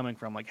images coming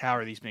from? Like, how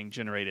are these being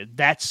generated?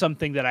 That's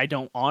something that I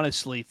don't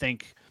honestly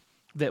think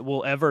that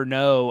we'll ever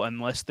know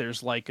unless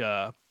there's like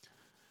a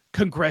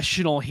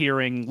congressional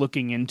hearing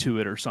looking into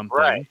it or something,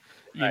 right.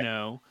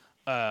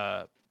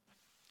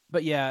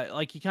 But yeah,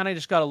 like you kind of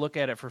just got to look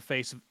at it for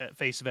face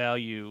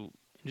value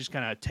and just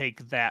kind of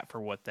take that for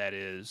what that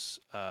is.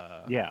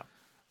 Yeah.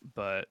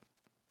 But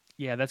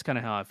yeah, that's kind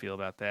of how I feel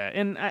about that.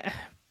 And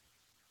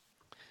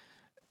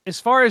as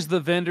far as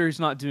the vendors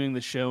not doing the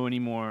show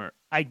anymore,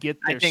 I get.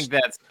 I think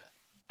that's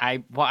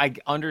I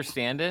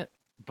understand it,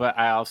 but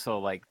I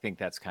also think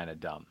that's kind of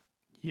dumb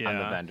on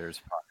the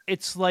vendors' part.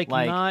 It's like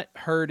not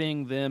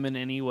hurting them in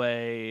any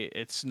way.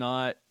 It's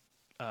not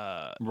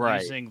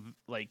using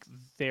like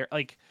their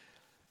like.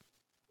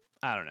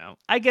 I don't know.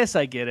 I guess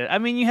I get it. I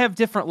mean, you have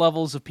different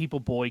levels of people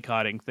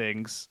boycotting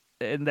things,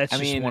 and that's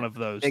just one of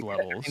those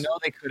levels. I know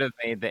they could have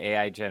made the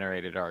AI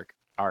generated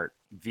art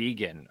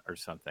vegan or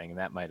something.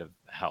 That might have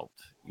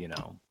helped,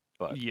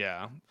 But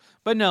yeah,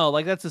 but no,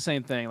 like that's the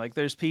same thing. Like,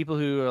 there's people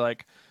who are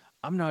like,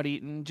 I'm not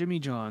eating Jimmy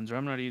John's or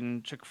I'm not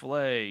eating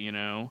Chick-fil-A,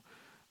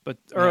 but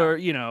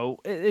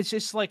it's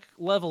just like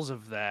levels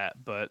of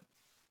that. But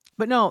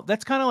no,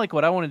 that's kind of like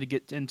what I wanted to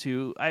get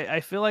into.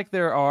 I feel like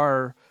there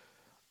are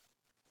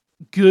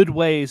good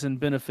ways and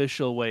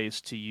beneficial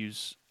ways to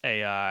use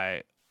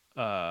AI.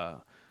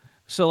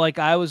 So like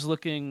I was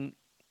looking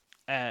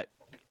at,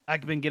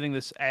 I've been getting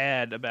this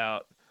ad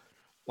about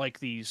like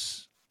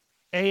these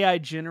AI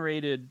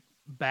generated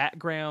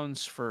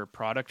backgrounds for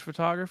product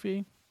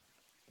photography,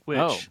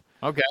 which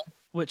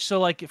so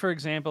like for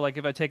example, like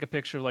if I take a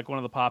picture of like one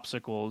of the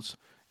popsicles,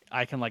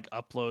 I can like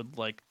upload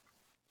like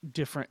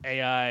different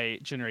AI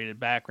generated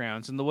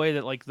backgrounds, and the way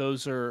that like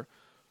those are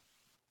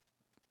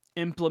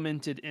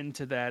implemented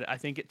into that. I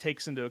think it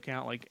takes into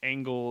account like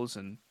angles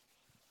and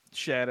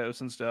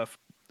shadows and stuff.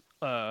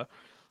 Uh,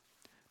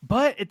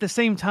 but at the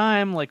same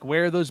time, like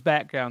where are those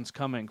backgrounds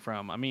coming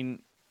from? I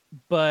mean,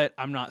 but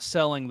I'm not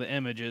selling the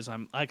images.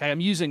 I'm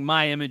using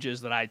my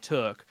images that I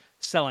took,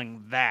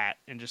 selling that,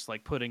 and just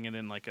like putting it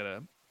in like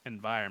a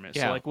environment.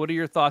 So Yeah. like, what are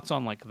your thoughts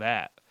on like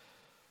that?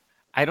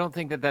 I don't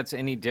think that that's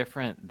any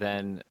different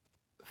than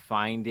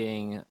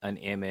finding an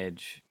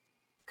image,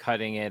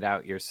 cutting it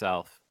out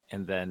yourself,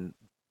 and then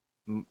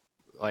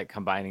like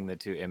combining the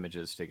two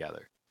images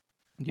together.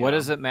 What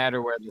does it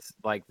matter where this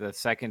like the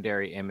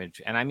secondary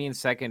image, and I mean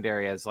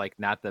secondary as like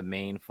not the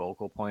main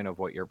focal point of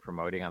what you're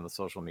promoting on the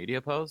social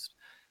media post,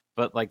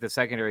 but like the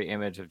secondary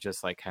image of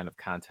just like kind of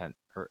content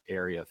or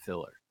area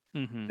filler.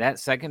 Mm-hmm. That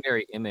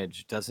secondary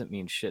image doesn't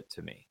mean shit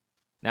to me.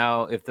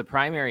 Now, if the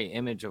primary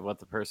image of what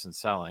the person's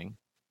selling,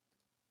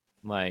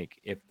 like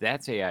if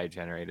that's AI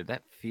generated,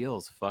 that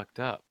feels fucked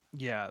up.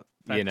 Yeah,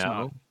 You that's know?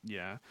 not.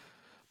 Yeah,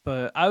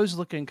 but I was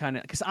looking kind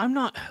of because I'm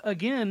not.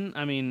 Again,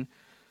 I mean,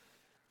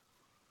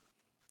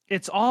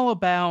 it's all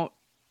about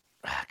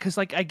because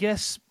like I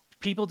guess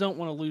people don't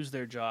want to lose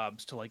their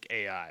jobs to like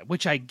AI,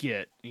 which I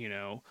get.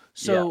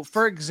 So Yes.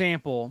 for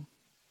example,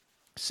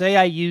 say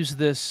I use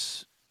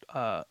this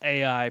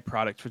AI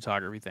product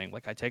photography thing.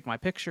 Like I take my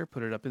picture,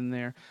 put it up in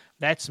there.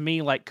 That's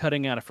me like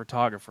cutting out a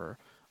photographer.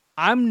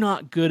 I'm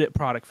not good at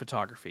product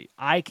photography.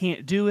 I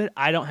can't do it.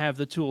 I don't have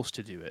the tools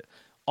to do it.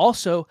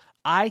 Also,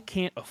 I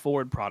can't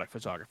afford product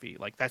photography.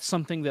 Like that's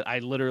something that I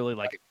literally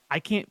like. I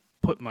can't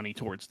put money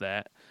towards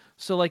that.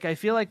 So like I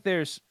feel like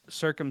there's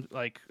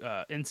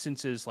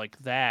instances like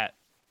that,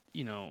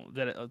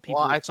 that people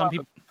Well, some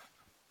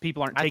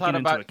people aren't I taking thought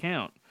into about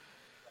account.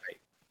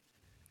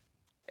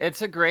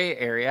 it's a gray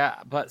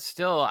area, but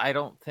still, I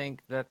don't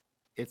think that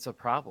it's a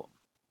problem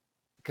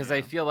because I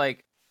Yeah. feel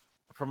like,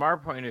 from our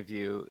point of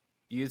view,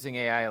 using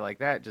AI like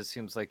that just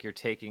seems like you're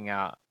taking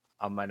out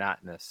a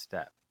monotonous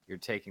step. You're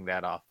taking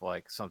that off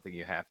like something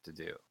you have to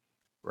do,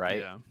 right?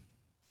 Yeah.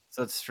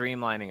 So it's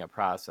streamlining a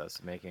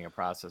process, making a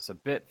process a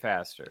bit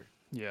faster.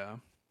 Yeah. But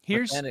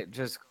Here's then it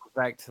just goes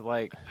back to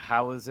like,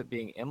 how is it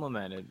being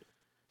implemented?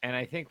 And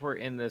I think we're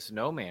in this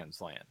no man's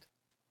land,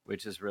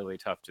 which is really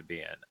tough to be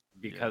in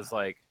because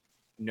like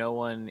no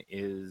one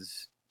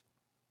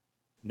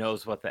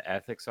knows what the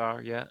ethics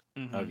are yet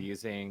of Mhm.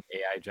 using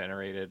AI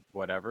generated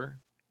whatever.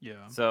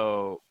 Yeah.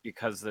 So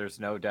because there's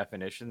no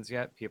definitions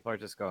yet, people are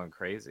just going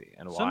crazy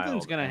and Something's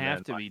wild. gonna And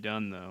have then to be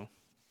done though.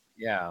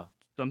 yeah.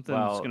 Something's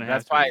Well, gonna have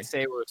that's to why I be.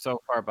 say we're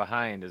so far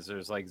behind is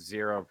there's like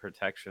zero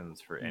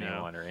protections for No.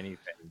 anyone or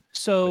anything with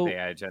So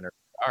AI generated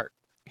art.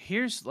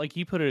 here's like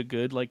you put it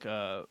good like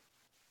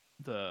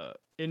the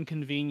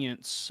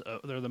inconvenience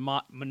or the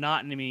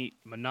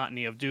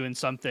monotony of doing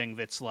something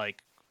that's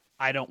like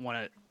I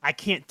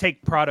can't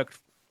take product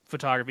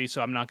photography,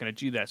 so I'm not going to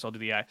do that, so I'll do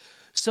the AI.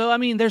 So I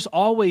mean there's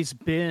always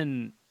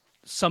been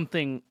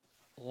something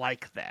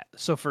like that.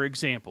 So for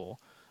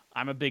example,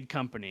 I'm a big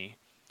company.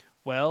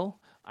 Well,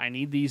 I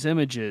need these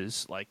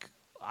images. Like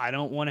I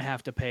don't want to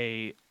have to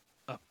pay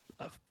a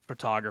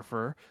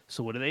photographer,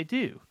 so what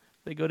do?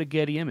 They go to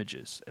Getty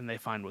Images and they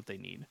find what they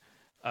need.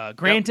 Yep.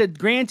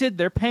 Granted,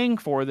 they're paying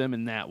for them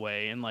in that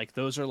way, and like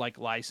those are like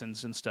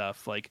licensed and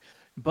stuff. Like,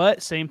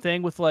 but same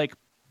thing with like,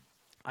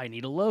 I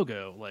need a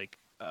logo. Like,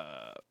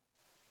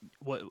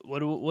 what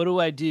do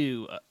I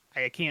do?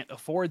 I can't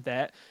afford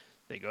that.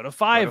 They go to Go to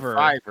Fiverr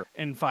Fiverr.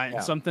 and find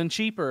Yeah. something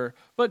cheaper.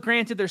 But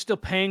granted, they're still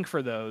paying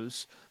for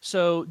those.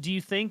 So, do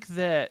you think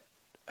that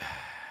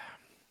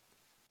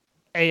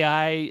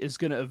AI is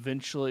going to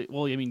eventually?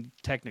 Well, I mean,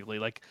 technically,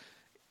 like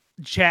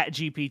Chat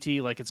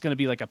GPT, like it's going to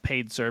be like a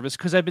paid service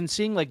because I've been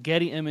seeing like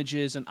Getty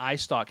Images and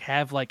iStock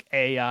have like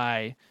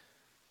AI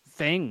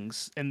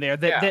things in there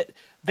Yeah. I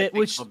think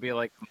which it'll be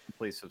like a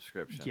monthly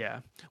subscription. yeah,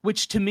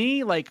 which to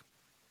me like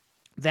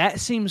that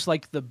seems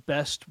like the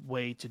best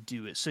way to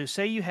do it. So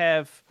say you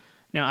have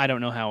now I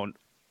don't know how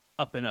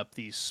up and up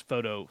these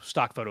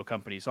stock photo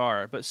companies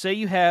are, but say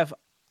you have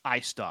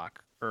iStock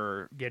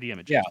or Getty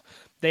Images. Yeah.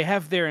 They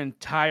have their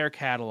entire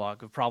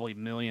catalog of probably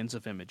millions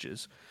of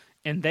images,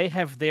 and they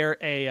have their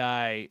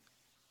AI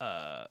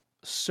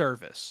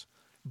service,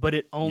 but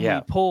it only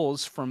Yeah.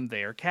 pulls from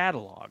their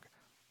catalog.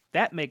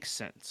 That makes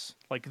sense.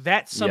 Like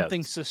that's something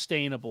Yes.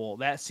 sustainable.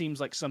 That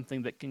seems like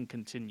something that can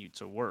continue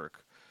to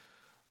work.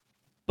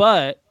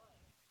 But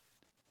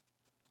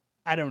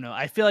I don't know.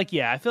 I feel like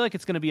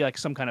it's going to be like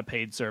some kind of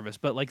paid service,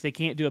 but like they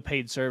can't do a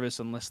paid service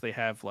unless they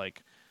have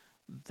like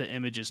the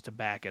images to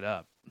back it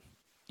up,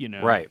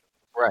 Right.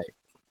 Right.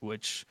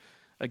 which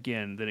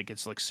again, then it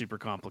gets like super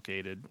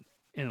complicated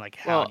and like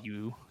how Well, do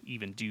you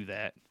even do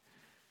that?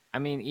 I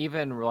mean,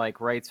 even like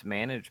rights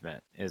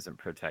management isn't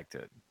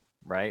protected,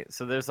 right?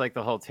 So there's like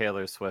the whole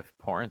Taylor Swift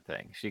porn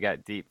thing. She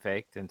got deep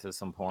faked into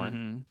some porn,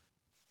 Mhm.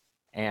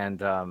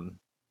 and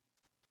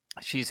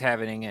she's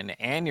having an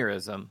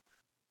aneurysm,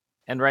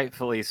 and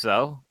rightfully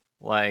so.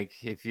 Like,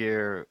 if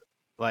you're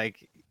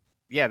like,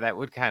 yeah, that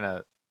would kind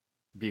of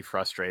be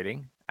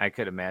frustrating. I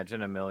could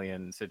imagine a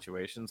million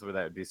situations where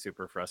that would be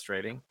super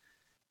frustrating.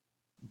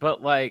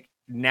 But like,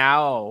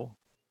 now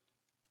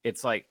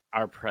it's like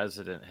our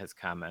president has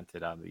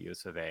commented on the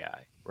use of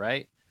AI,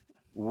 right?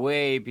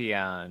 Way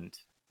beyond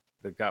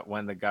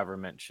when the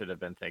government should have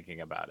been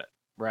thinking about it,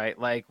 right?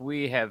 Like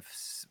we have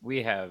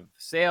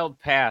sailed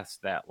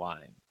past that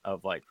line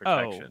of like Oh,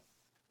 protection.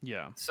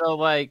 yeah. So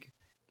like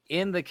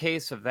in the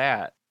case of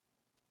that,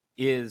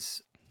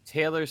 is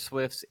Taylor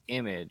Swift's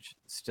image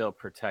still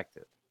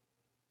protected?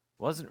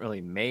 Wasn't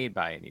really made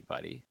by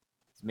anybody.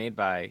 It's made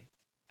by,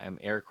 I'm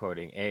air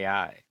quoting,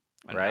 AI,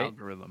 An right?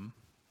 algorithm.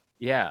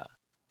 Yeah.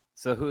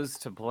 So who's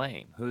to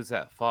blame? Who's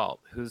at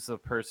fault? Who's the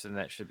person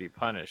that should be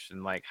punished?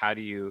 And like, how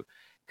do you?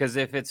 Because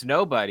if it's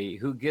nobody,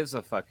 who gives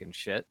a fucking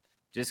shit?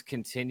 Just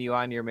continue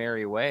on your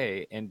merry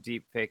way and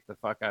deep fake the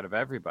fuck out of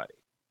everybody,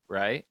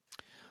 right?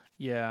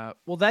 Yeah.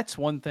 Well, that's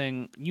one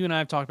thing you and I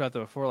have talked about that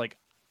before. Like,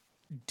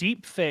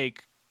 deep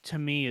fake to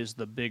me is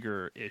the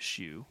bigger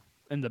issue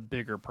and the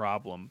bigger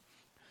problem.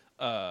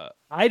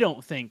 I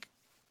don't think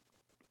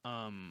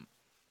um,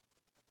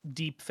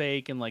 deep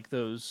fake and like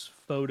those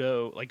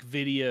like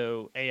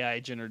video AI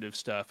generative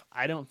stuff.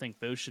 I don't think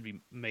those should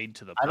be made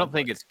to the I don't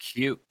think public. it's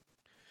cute.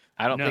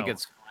 I don't think No,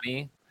 it's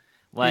funny.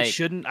 it Like,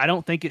 shouldn't. I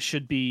don't think it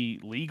should be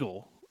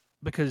legal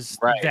because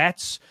right?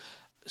 that's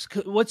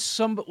what's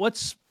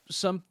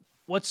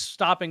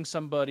stopping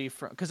somebody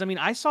from. Because I mean,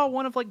 I saw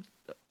one of like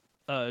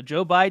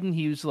Joe Biden.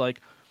 He was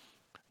like,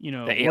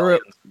 The we're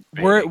aliens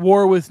we're at invading.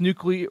 war with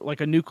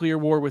like a nuclear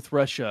war with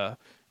Russia,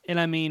 and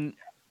I mean,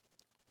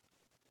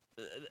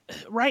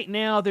 right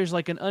now there's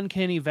like an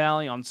uncanny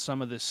valley on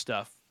some of this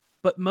stuff,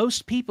 but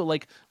most people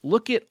like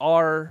look at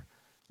our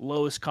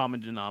lowest common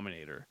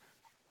denominator.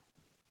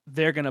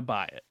 They're gonna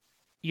buy it.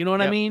 You know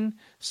what I Yep. mean?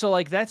 So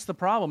like that's the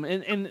problem,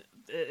 and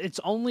it's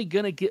only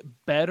gonna get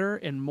better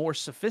and more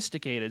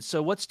sophisticated.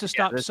 So what's to Yeah,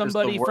 stop this is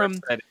the somebody worst from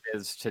that it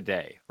is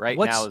today. Right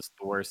now what's is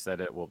the worst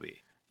that it will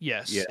be. Yeah.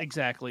 yes,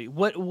 exactly.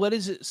 What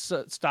is it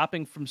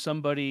stopping from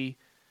somebody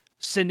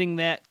sending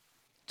that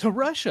to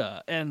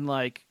Russia and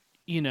like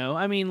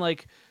I mean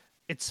like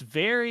it's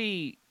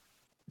very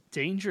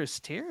dangerous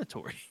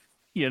territory.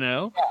 You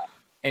know?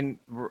 And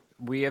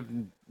we have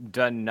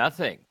done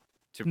nothing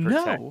to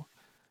protect No,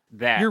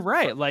 that you're from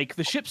right. Like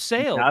the ship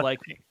sailed. Like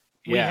nothing.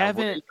 we Yeah,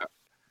 haven't.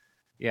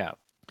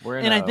 we're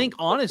in And I a think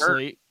we're hurt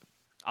honestly,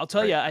 I'll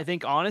tell right you, now. I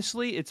think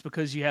honestly, it's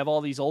because you have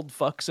all these old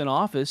fucks in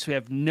office who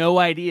have no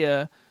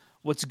idea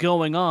what's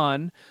going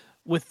on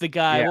with the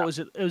guy. Yeah, What was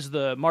it? It was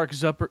the Mark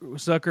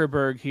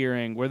Zuckerberg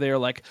hearing where they were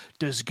like,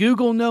 "Does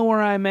Google know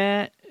where I'm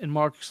at?" And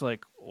Mark's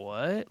like,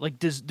 "What? Like,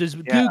 does yeah,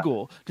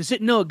 Google does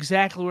it know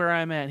exactly where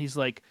I'm at?" And he's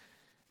like,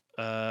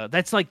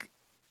 That's like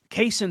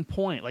case in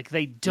point. Like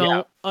they yeah.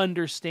 don't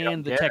They don't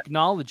understand the get it.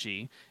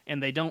 technology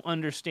and they don't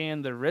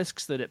understand the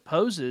risks that it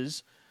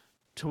poses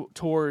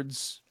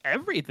towards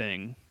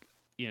everything.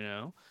 You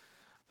know,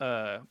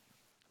 uh,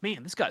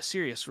 man, this got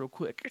serious real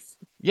quick.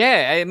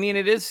 Yeah, I mean,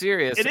 it is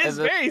serious. It And is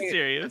the very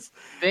serious.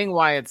 thing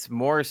why it's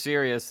more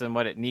serious than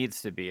what it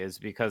needs to be is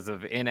because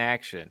of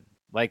inaction.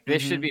 Like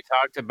this should Hmm. be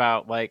talked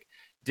about. Like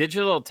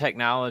digital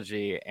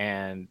technology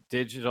and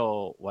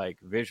digital like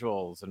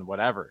visuals and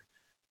whatever,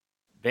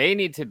 they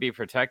need to be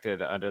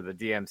protected under the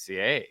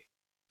DMCA.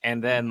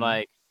 And then Hmm.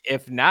 like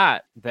if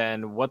not,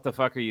 then what the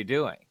fuck are you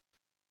doing?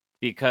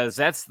 Because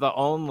that's the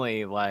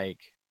only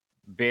like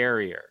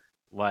barrier.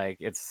 Like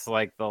it's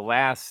like the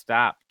last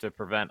stop to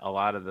prevent a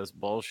lot of this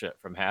bullshit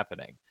from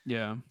happening.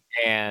 Yeah.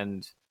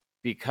 And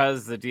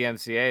because the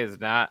DMCA is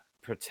not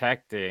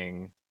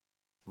protecting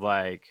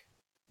like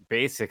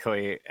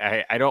basically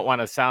I don't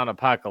want to sound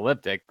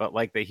apocalyptic, but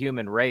like the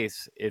human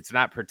race, it's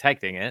not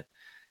protecting it.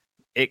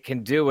 It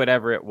can do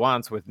whatever it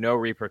wants with no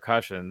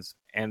repercussions,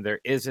 and there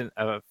isn't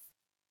a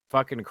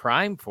fucking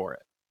crime for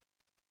it.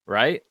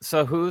 Right?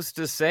 So who's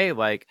to say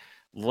like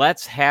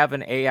let's have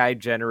an AI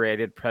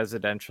generated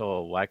presidential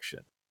election?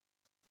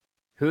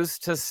 Who's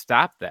to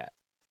stop that?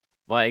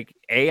 Like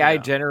AI Yeah.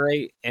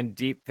 generate and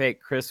deep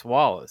fake Chris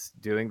Wallace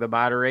doing the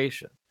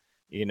moderation,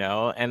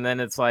 and then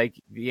it's like,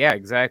 yeah,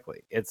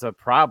 exactly. It's a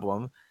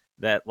problem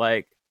that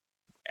like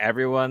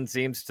everyone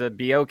seems to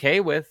be okay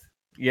with,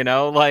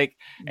 like,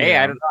 hey,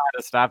 I Yeah. don't know how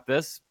to stop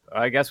this.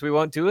 I guess we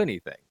won't do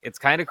anything. It's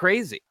kind of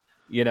crazy,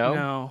 you know?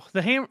 No,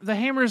 the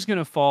hammer is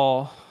gonna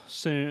fall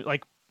soon.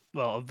 Like,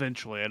 well,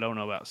 eventually. I don't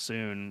know about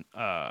soon.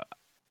 I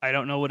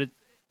don't know what it.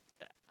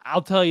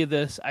 I'll tell you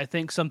this: I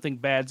think something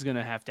bad's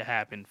gonna have to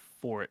happen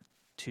for it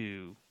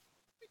to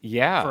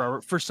Yeah.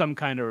 for some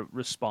kind of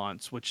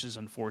response, which is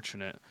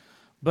unfortunate.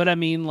 But I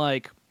mean,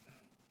 like,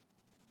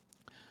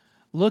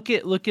 look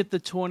at the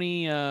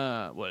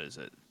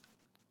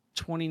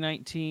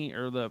 2019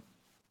 or the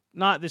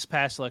not this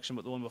past election,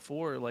 but the one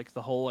before, like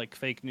the whole like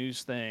fake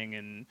news thing,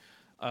 and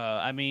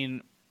I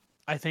mean,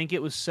 I think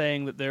it was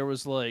saying that there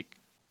was like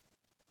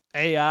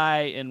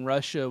AI in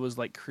Russia was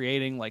like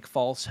creating like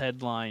false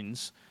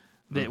headlines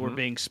that were Hmm.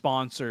 being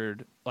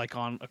sponsored like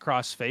on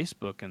across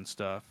Facebook and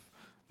stuff.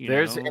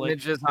 There's Like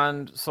images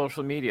on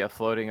social media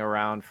floating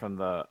around from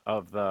the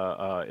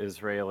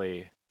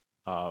Israeli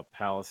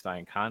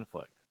Palestine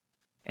conflict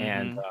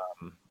and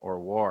hmm or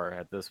war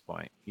at this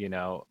point,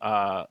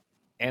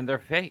 and they're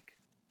fake.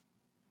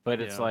 but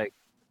it's Yeah. like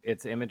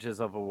it's images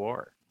of a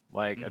war,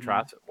 like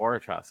Hmm. war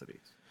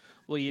atrocities.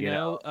 Well, You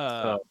know,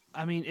 so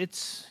I mean,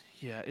 it's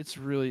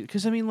really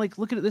because I mean, like,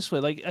 look at it this way.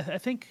 Like, I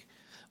think,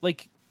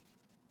 like,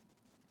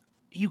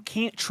 you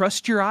can't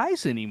trust your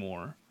eyes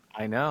anymore.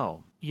 I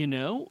know. You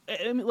know,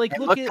 I mean, like, And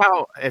look look at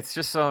how it's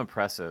just so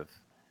impressive.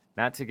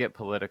 Not to get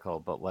political,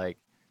 but like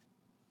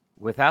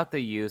without the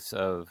use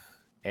of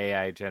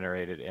AI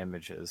generated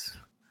images,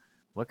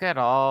 look at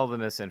all the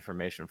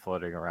misinformation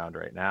floating around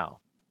right now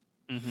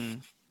hmm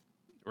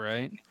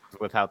right,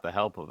 without the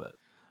help of it.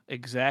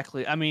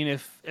 exactly. I mean,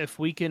 if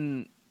we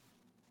can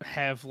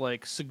have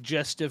like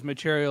suggestive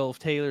material of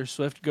Taylor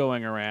Swift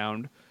going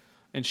around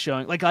and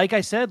showing, like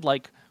I said,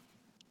 like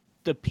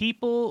the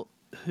people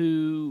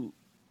who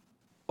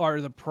are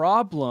the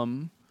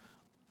problem,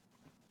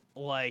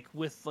 like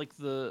with like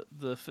the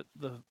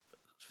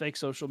fake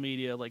social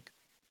media, like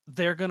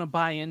they're gonna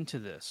buy into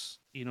this.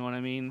 You know what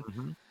I mean?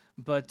 Mhm.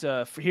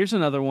 But here's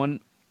another one.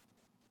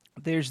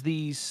 There's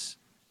these.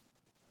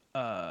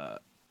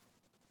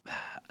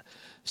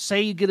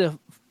 Say you get a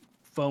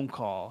phone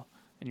call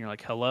and you're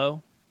like,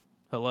 "Hello,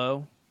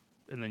 hello,"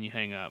 and then you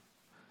hang up.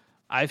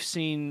 I've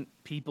seen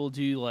people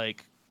do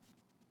like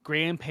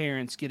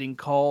grandparents getting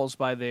calls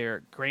by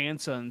their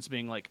grandsons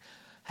being like,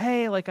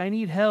 "Hey, like I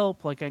need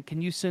help. Like,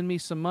 can you send me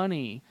some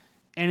money?"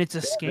 And it's a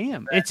Yeah, this scam.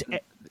 happened. It's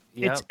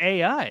Yep,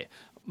 AI.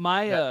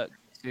 My that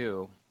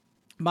too.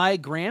 my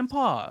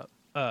grandpa,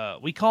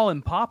 we call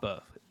him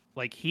Papa.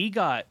 Like he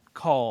got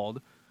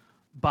called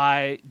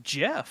by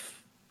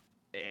Jeff,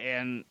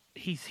 and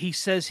he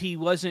says he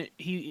wasn't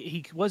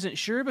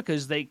sure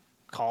because they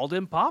called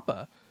him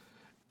Papa,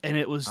 and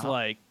it was Oh,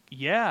 like,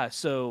 yeah.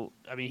 So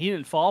I mean, he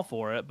didn't fall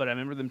for it, but I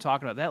remember them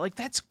talking about that. Like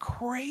that's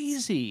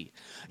crazy,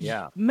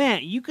 yeah.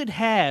 man. You could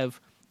have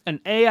an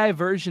AI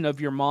version of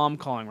your mom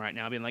calling right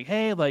now, being like,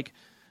 hey, like,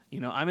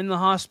 I'm in the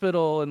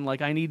hospital and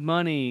like I need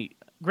money.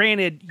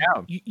 Granted,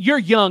 Yeah. you're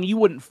young, you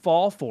wouldn't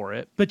fall for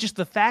it, but just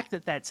the fact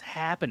that that's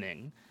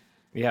happening,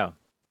 Yeah.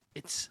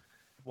 it's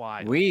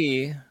wild.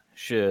 We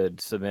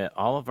should submit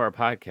all of our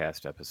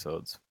podcast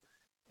episodes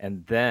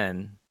and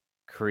then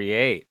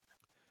create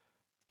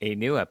a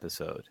new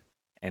episode.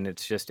 And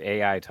it's just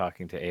AI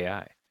talking to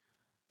AI.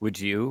 Would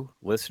you,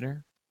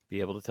 listener,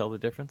 be able to tell the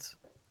difference?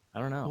 I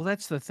don't know. Well,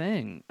 that's the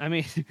thing. I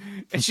mean,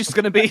 it's just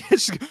gonna be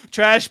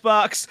trash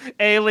box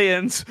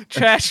aliens,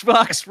 trash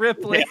box Yeah.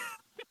 Ripley.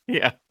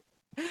 Yeah.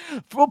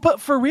 Well, but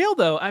for real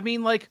though, I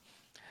mean, like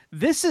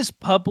this is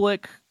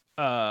public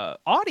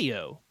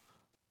audio.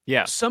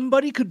 Yeah.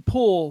 Somebody could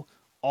pull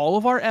all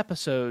of our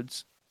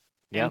episodes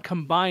and Yep.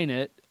 combine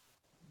it,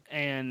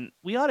 and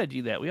we ought to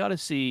do that. We ought to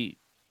see,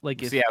 like,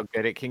 See if how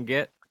good it can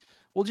get.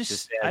 we'll Just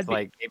just, as I'd be,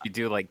 like maybe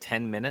do like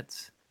 10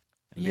 minutes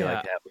and be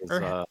like yeah, or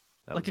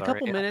that like was a already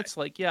couple what minutes.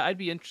 Like, yeah, I'd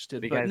be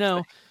interested, do you but guys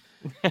no,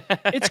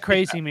 it's think?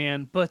 crazy,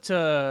 man. But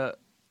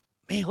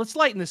hey, let's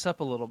lighten this up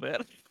a little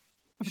bit.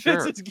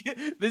 Sure.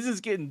 This is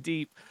getting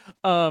deep.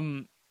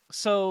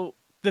 So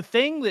the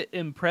thing that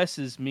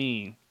impresses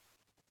me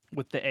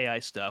with the AI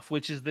stuff,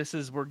 which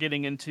is we're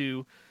getting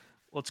into,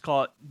 let's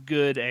call it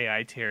good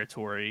AI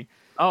territory.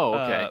 Oh,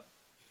 okay. Uh,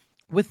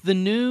 with the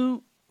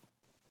new,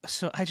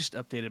 so I just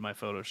updated my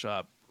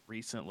Photoshop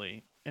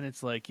recently, and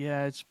it's like,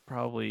 yeah, it's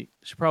probably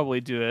should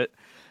probably do it,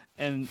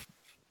 and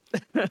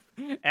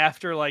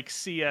after like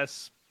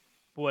CS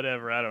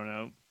whatever, I don't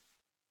know.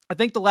 I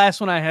think the last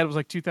one I had was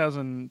like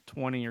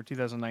 2020 or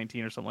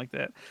 2019 or something like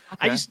that.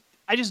 I Okay. just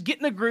I just get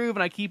in the groove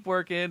and I keep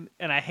working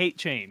and I hate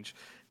change.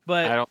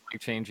 But I don't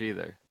like change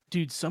either.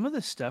 dude, some of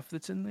the stuff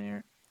that's in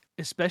there,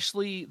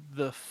 especially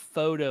the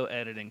photo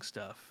editing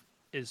stuff,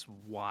 is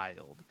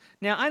wild.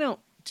 Now, I don't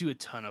do a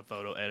ton of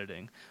photo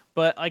editing,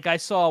 but like I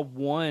saw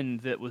one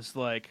that was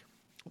like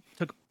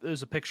it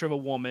was a picture of a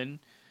woman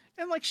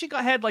and like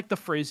had like the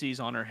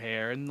frizzies on her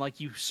hair and like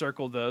you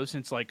circle those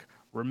and it's like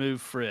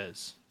remove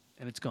frizz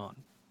and it's gone.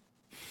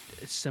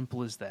 As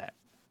simple as that.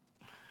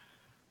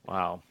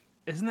 Wow.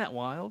 Isn't that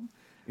wild?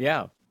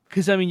 Yeah.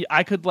 Because I mean,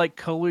 I could like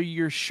color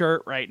your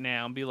shirt right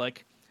now and be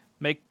like,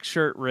 make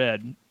shirt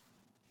red,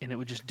 and it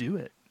would just do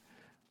it.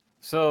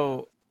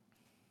 So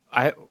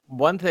I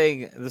one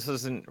thing, this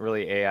isn't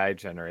really AI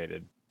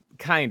generated,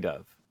 kind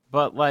of,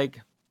 but like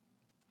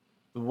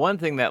one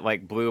thing that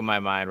like blew my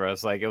mind where I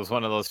was like, it was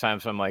one of those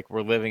times where I'm like,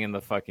 we're living in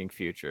the fucking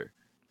future,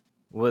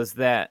 was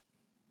that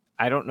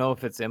I don't know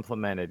if it's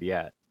implemented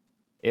yet.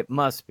 It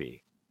must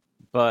be,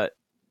 but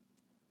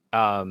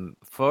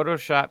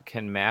Photoshop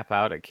can map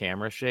out a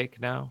camera shake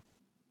now,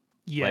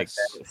 like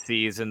that Yes. it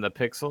sees in the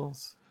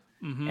pixels,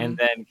 Mm-hmm. and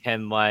then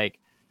can like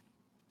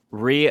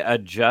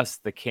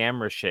readjust the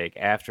camera shake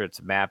after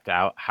it's mapped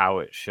out how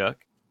it shook,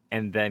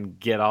 and then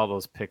get all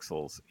those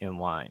pixels in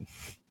line.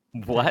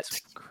 That's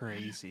What?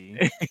 crazy.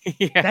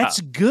 Yeah. That's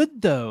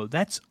good though.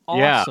 That's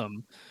Yeah.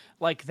 awesome.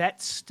 Like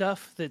that's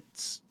stuff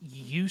that's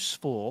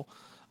useful.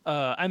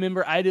 I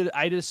remember I did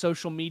a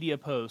social media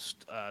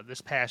post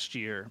this past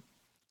year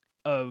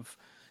of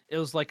it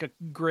was like a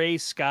gray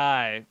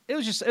sky. It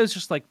was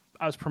just like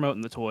I was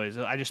promoting the toys.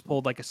 I just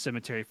pulled like a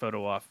cemetery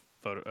photo off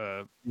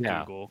Yeah.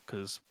 Google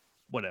because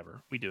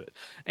whatever, we do it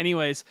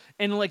anyways.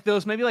 And like there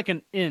was maybe like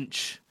an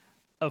inch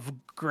of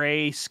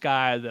gray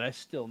sky that I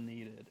still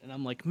needed, and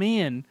I'm like,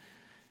 man,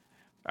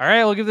 all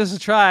right, we'll give this a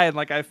try. And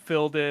like I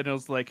filled it, and it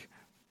was like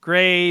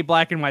gray,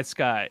 black and white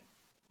sky,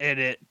 and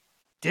it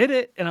did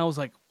it. And I was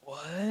like,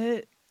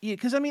 what? Yeah,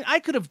 because I mean, I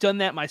could have done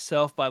that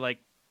myself by like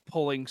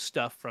pulling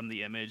stuff from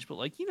the image, but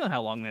like you know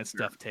how long that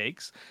stuff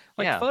takes.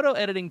 Like Yeah. photo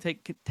editing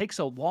takes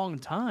a long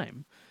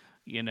time,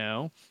 you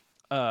know.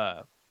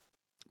 But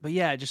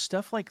yeah, just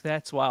stuff like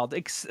that's wild.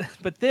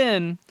 But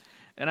then,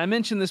 and I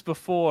mentioned this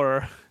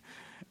before,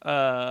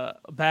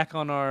 back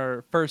on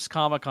our first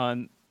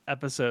Comic-Con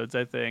episodes,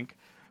 I think.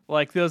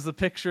 Like there was the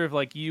picture of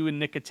like you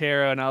and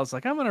Nicotero, and I was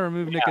like, I'm gonna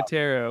remove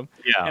Nicotero,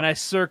 and I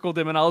circled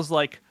him, and I was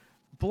like,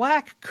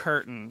 black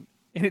curtain,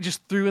 and it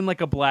just threw in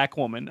like a black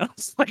woman. I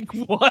was like,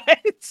 what?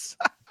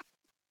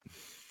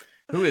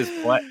 Who is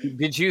black?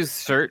 Did you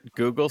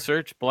Google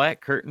search black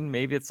curtain?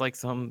 Maybe it's like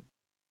some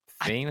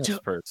famous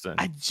person.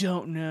 I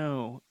don't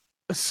know.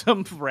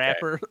 Some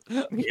rapper.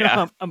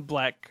 Yeah. I'm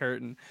black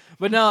curtain.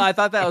 But no, I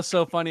thought that was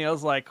so funny. I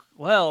was like,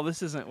 well,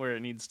 this isn't where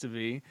it needs to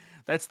be.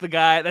 That's the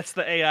guy, that's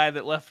the AI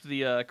that left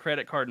the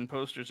credit card and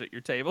posters at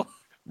your table.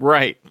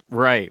 Right.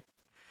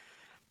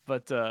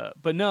 But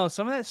no,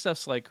 some of that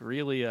stuff's like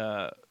really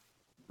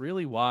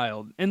really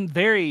wild and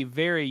very,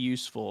 very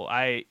useful.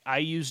 I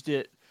used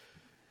it,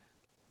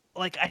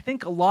 like I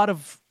think a lot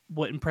of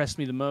what impressed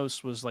me the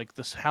most was like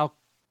this, how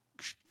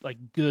like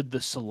good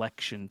the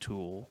selection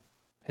tool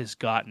has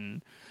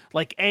gotten.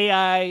 Like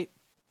AI,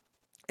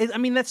 I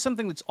mean that's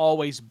something that's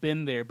always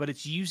been there, but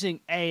it's using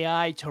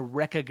AI to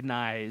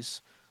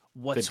recognize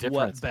what's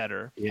what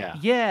better.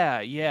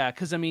 Yeah.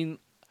 Because I mean,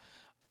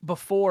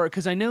 before,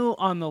 because I know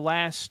on the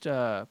last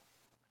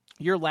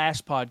your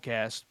last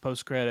podcast,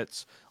 post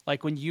credits,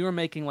 like when you were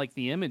making like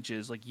the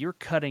images, like you're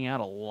cutting out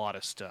a lot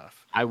of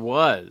stuff. I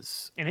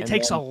was, and it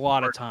takes a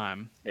lot of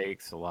time.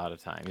 Takes a lot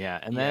of time, yeah.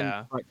 And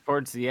then like,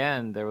 towards the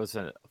end, there was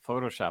a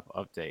Photoshop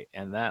update,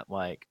 and that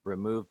like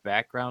removed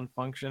background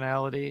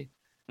functionality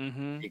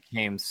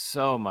became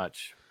so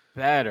much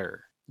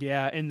better.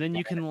 Yeah, and then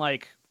you can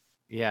like,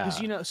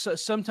 because you know, so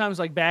sometimes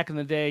like back in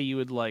the day, you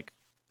would like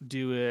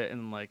do it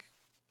and like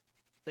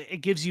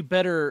it gives you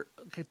better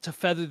to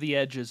feather the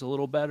edges a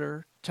little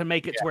better to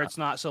make it to where it's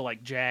not so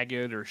like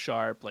jagged or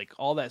sharp. Like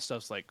all that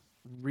stuff's like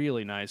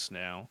really nice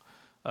now.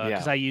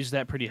 Because I use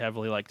that pretty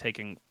heavily, like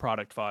taking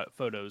product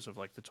photos of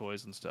like the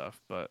toys and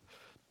stuff. But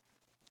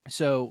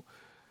so,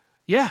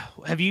 yeah,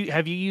 have you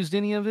used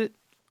any of it?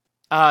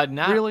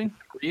 Not really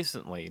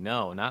recently.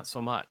 No, not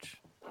so much.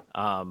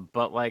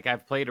 But like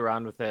I've played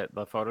around with it,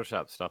 the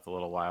Photoshop stuff a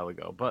little while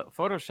ago. But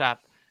Photoshop,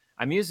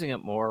 I'm using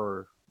it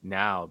more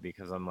now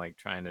because I'm like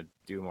trying to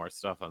do more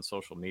stuff on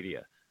social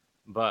media.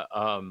 But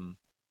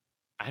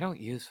I don't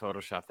use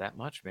Photoshop that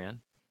much,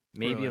 man.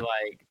 Maybe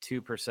like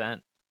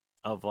 2%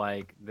 of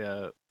like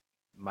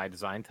my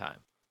design time.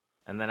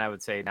 And then I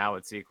would say now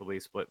it's equally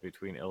split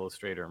between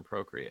Illustrator and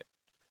Procreate.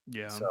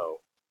 Yeah.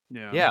 So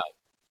yeah.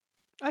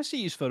 I still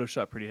use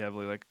Photoshop pretty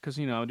heavily, like because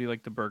you know I do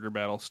like the Burger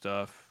Battle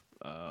stuff,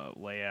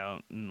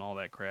 layout and all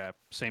that crap.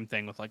 Same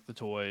thing with like the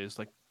toys,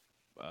 like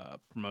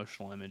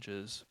promotional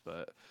images.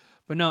 But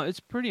no, it's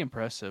pretty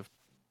impressive.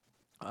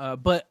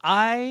 But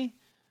I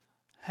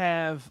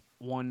have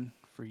one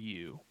for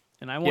you,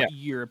 and I want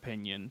your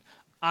opinion.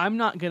 I'm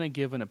not gonna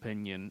give an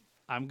opinion.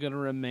 I'm gonna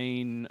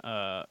remain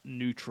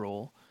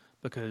neutral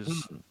because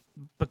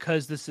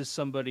this is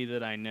somebody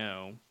that I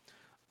know.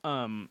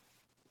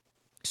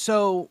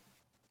 So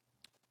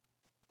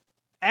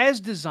as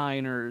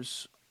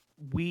designers,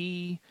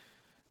 we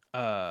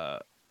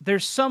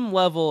there's some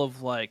level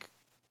of like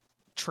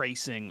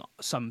tracing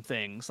some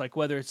things, like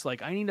whether it's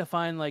like I need to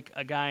find like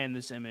a guy in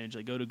this image,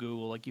 like go to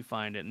Google, like you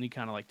find it and you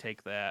kind of like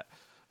take that.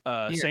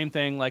 Same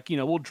thing, like you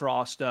know we'll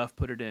draw stuff,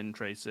 put it in,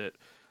 trace it.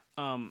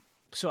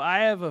 So I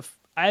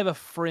have a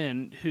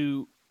friend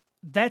who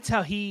that's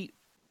how he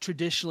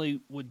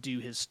traditionally would do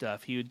his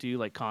stuff. He would do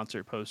like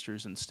concert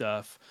posters and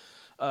stuff.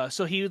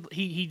 So he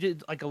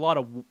did like a lot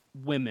of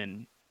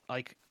women,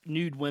 like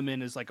nude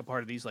women is like a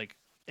part of these like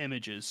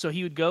images. So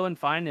he would go and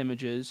find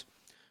images,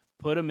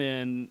 put them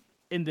in,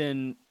 and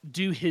then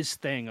do his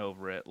thing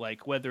over it.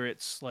 Like whether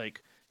it's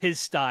like his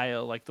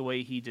style, like the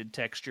way he did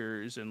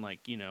textures and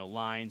like, you know,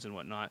 lines and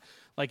whatnot.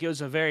 Like it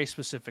was a very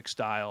specific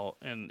style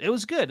and it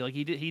was good. Like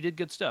he did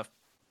good stuff.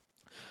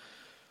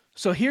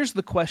 So here's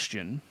the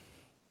question.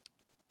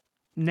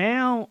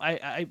 Now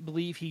I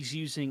believe he's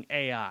using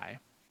AI.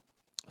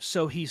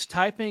 So he's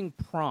typing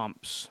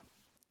prompts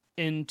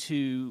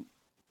into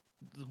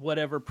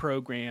whatever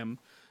program,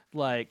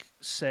 like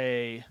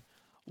say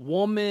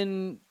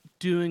woman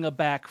doing a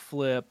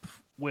backflip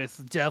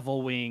with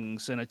devil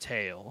wings and a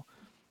tail,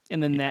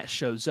 and then that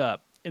shows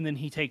up, and then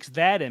he takes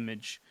that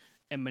image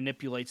and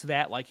manipulates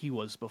that like he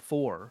was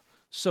before.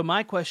 So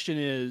my question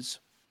is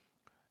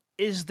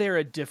there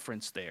a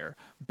difference there?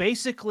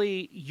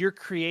 Basically, you're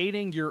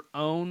creating your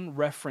own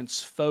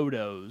reference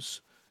photos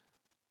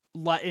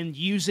and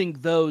using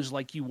those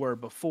like you were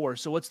before.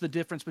 So what's the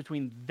difference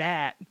between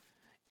that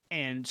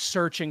and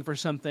searching for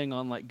something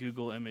on like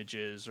Google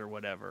Images or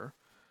whatever.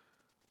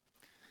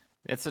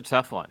 It's a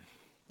tough one.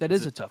 That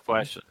is a tough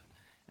question.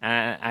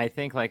 And I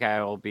think like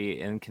I will be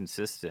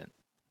inconsistent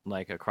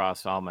like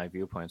across all my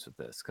viewpoints with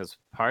this, because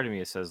part of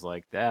me says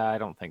like, I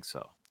don't think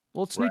so.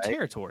 Well, it's new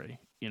territory,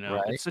 you know.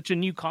 Right. It's such a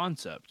new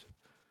concept.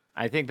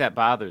 I think that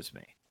bothers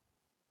me.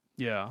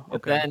 Yeah. Okay.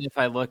 But then if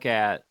I look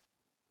at,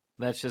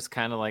 that's just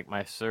kind of like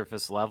my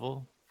surface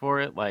level for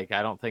it. Like,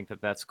 I don't think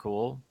that that's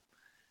cool.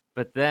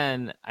 But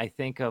then I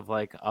think of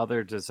like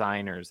other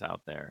designers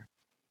out there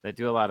that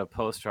do a lot of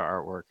poster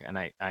artwork, and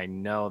I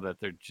know that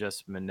they're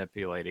just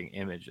manipulating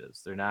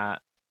images. They're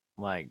not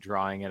like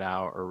drawing it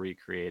out or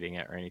recreating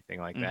it or anything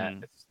like that.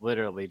 It's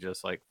literally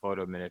just like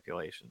photo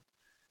manipulation.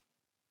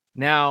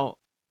 Now,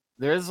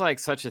 there's like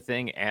such a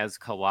thing as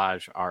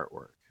collage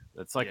artwork.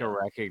 That's like a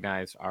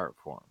recognized art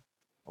form.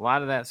 A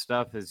lot of that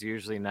stuff is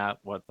usually not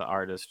what the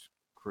artist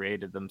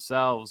created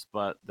themselves,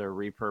 but they're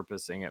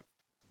repurposing it,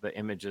 the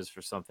images,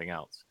 for something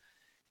else.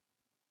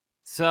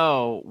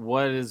 So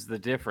what is the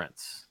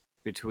difference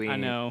between, I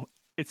know,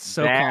 it's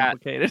so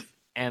complicated,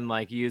 and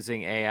like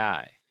using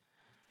AI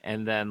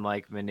and then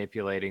like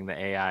manipulating the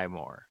AI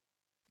more?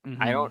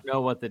 I don't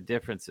know what the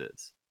difference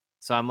is.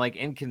 So I'm like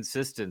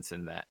inconsistent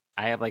in that.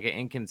 I have like an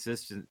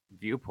inconsistent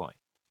viewpoint.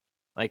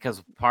 Like,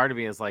 because part of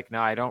me is like, no,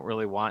 I don't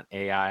really want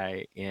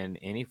AI in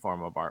any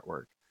form of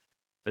artwork.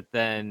 But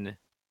then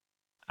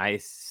I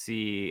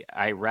see,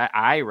 I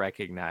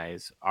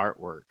recognize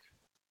artwork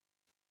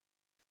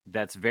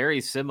that's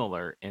very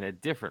similar in a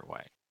different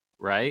way,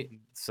 right?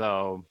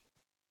 So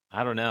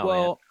I don't know.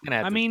 Well,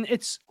 man. I mean,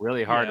 it's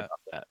really hard about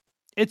that.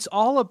 It's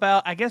all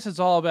about, I guess it's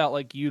all about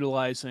like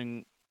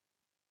utilizing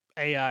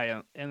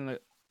AI in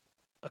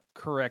a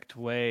correct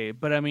way.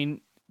 But I mean,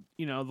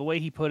 you know, the way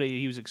he put it,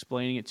 he was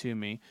explaining it to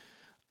me,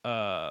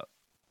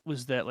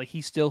 was that like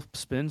he still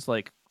spends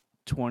like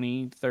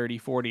 20, 30,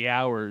 40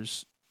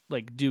 hours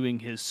like doing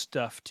his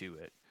stuff to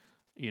it,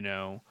 you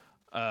know?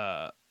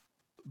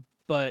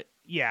 But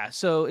yeah,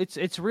 so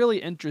it's really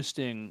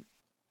interesting,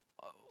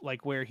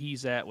 like where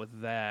he's at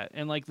with that,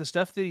 and like the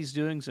stuff that he's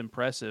doing is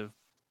impressive.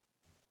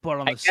 But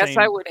on I guess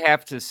I would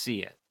have to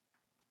see it,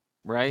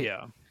 right?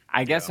 Yeah.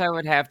 I guess I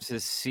would have to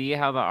see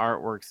how the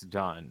artwork's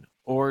done,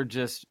 or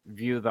just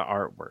view the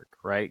artwork,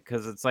 right?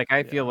 Because it's like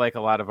I feel like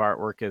a lot of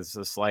artwork is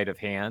a sleight of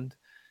hand,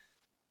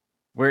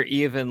 where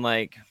even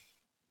like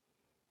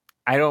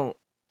I don't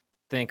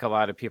think a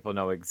lot of people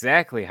know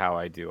exactly how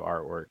I do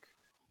artwork.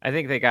 I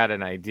think they got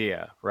an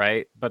idea,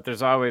 right? But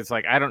there's always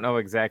like, I don't know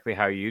exactly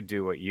how you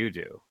do what you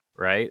do,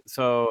 right?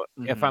 So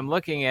if I'm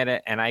looking at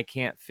it and I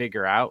can't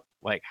figure out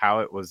like how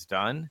it was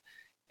done,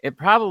 it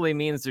probably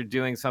means they're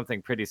doing something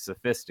pretty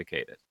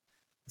sophisticated.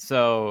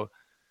 So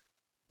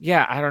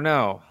yeah, I don't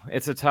know.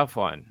 It's a tough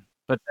one.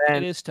 But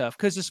then it is tough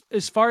because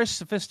as far as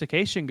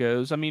sophistication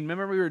goes, I mean,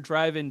 remember we were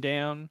driving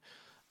down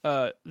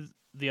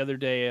the other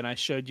day and I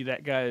showed you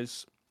that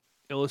guy's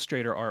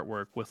Illustrator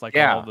artwork with like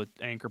all the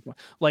anchor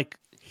points. Like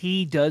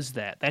he does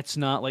that. That's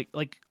not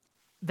like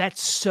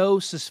that's so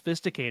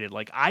sophisticated.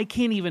 Like I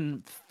can't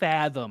even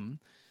fathom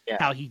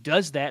how he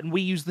does that, and we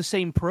use the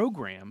same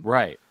program.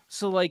 Right.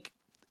 So like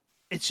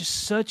it's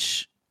just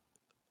such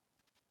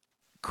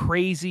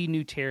crazy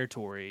new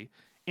territory.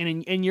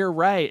 And you're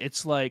right.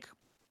 It's like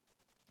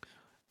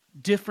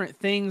different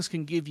things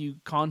can give you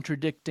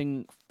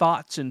contradicting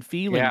thoughts and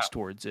feelings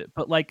towards it.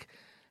 But like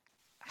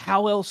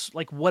how else,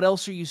 like what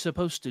else are you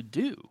supposed to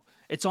do?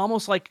 It's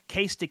almost like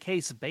case to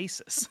case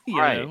basis, you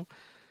know?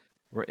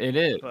 It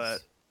is. But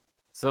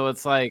so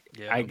it's like,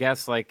 I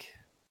guess like,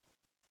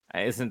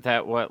 isn't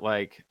that what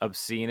like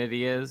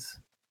obscenity is?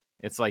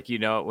 It's like, you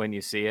know it when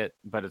you see it,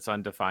 but it's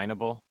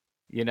undefinable,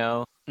 you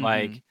know?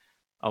 Like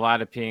a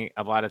lot of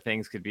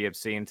things could be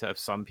obscene to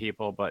some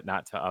people, but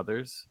not to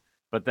others.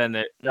 But then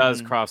it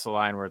does cross the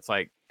line where it's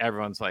like,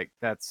 everyone's like,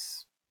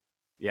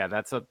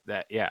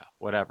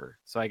 whatever.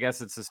 So I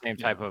guess it's the same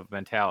type of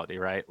mentality,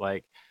 right?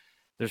 Like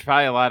there's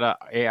probably a lot of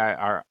AI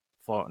art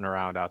floating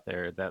around out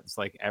there that's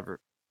like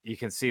you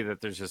can see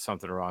that there's just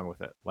something wrong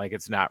with it. Like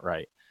it's not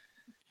right.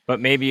 But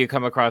maybe you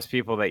come across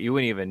people that you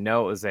wouldn't even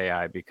know it was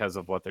AI because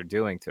of what they're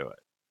doing to it.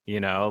 You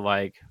know,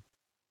 like,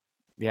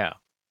 I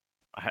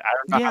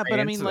don't know. Yeah, but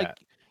I mean, like,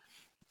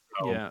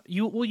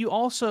 you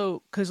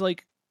also, because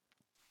like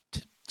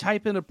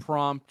type in a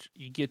prompt,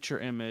 you get your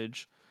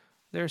image.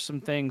 There's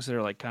some things that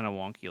are like kind of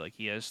wonky, like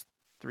he has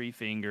 3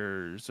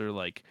 fingers, or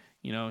like,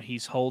 you know,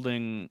 he's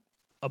holding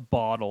a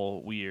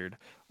bottle weird.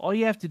 All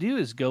you have to do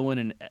is go in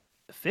and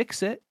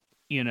fix it,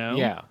 you know?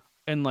 Yeah.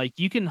 And like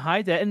you can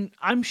hide that. And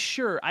I'm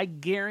sure, I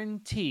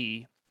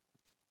guarantee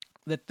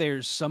that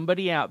there's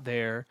somebody out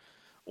there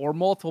or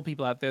multiple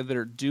people out there that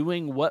are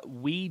doing what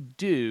we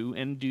do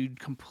and do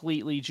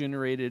completely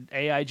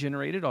AI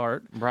generated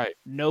art. Right.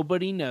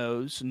 Nobody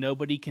knows,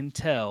 nobody can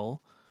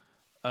tell.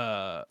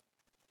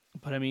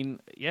 But I mean,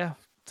 yeah,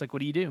 it's like, what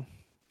do you do?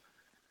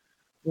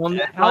 Well,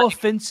 how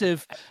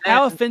offensive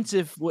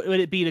would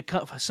it be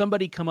to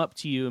somebody come up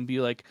to you and be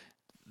like,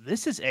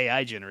 this is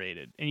AI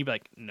generated? And you'd be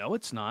like, no,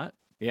 it's not.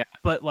 Yeah.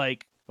 But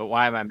like, But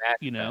why am I mad?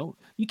 You know,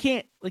 you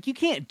can't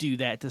do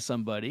that to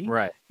somebody,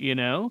 Right. You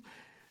know,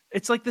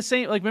 it's like the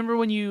same. Like, remember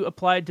when you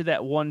applied to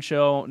that one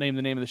show? I won't name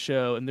the name of the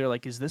show, and they're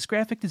like, "Is this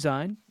graphic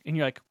design?" And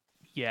you're like,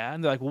 "Yeah."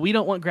 And they're like, "Well, we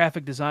don't want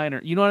graphic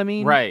designer." You know what I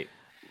mean? Right.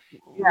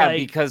 Yeah, Like,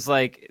 because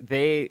like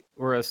they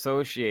were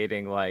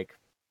associating like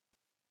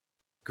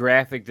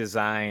graphic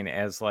design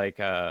as like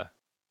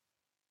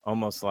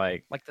almost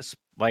like the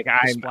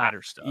I'm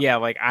splatter stuff. yeah,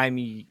 like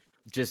I'm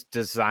just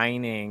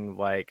designing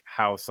like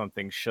how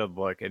something should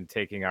look and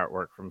taking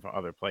artwork from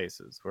other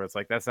places, where it's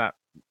like that's not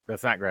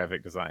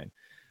graphic design.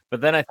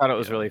 But then I thought it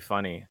was really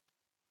funny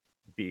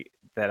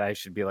that I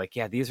should be like,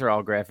 yeah, these are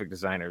all graphic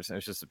designers, and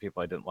it's just the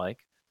people I didn't like,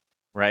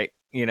 right?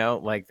 You know,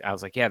 like I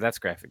was like, yeah, that's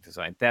graphic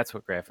design. That's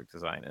what graphic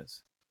design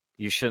is.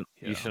 You shouldn't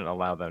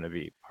allow them to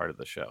be part of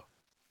the show.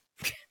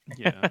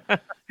 Yeah.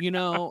 You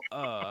know,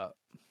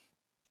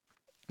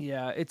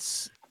 yeah,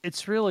 it's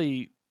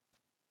really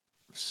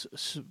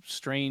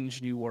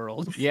strange new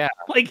world. Yeah.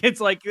 Like,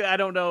 it's like, I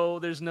don't know,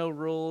 there's no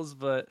rules,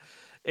 but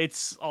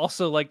it's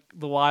also like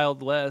the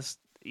Wild West.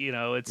 You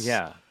know, it's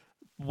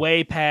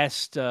way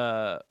past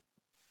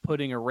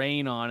putting a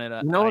rein on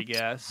it. You know I what's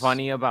guess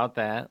funny about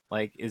that?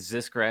 Like, is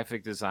this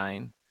graphic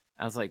design?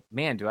 I was like,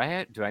 man, do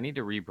I need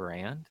to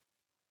rebrand?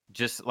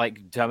 Just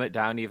like dumb it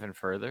down even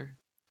further,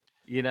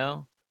 you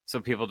know, so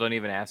people don't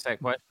even ask that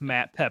question.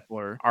 Matt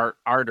Pepler,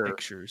 arter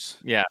pictures,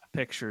 yeah,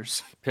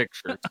 pictures.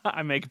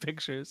 I make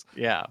pictures.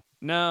 Yeah.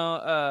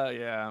 No,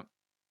 yeah.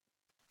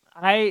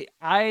 I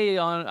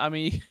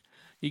mean,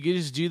 you could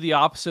just do the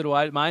opposite.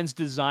 Mine's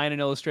design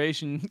and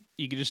illustration.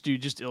 You could just do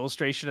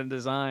illustration and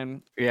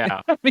design.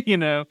 Yeah. You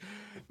know,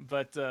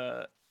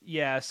 but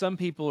yeah, some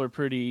people are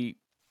pretty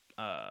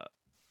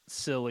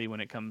silly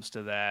when it comes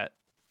to that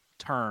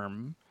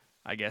term,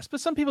 I guess.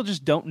 But some people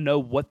just don't know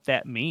what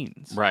that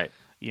means. Right.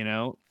 You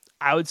know,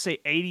 I would say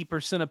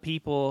 80% of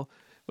people,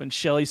 when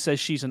Shelly says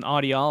she's an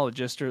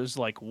audiologist, is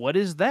like, what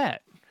is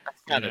that?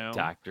 That's not a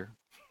doctor.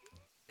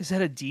 Is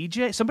that a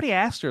DJ? Somebody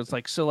asked her. It's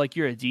like, so like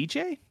you're a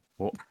DJ?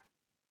 Well,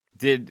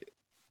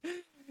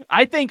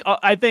 I think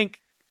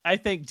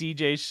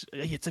DJs.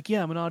 It's like,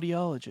 yeah, I'm an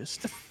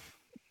audiologist.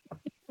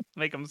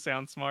 Make them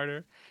sound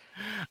smarter.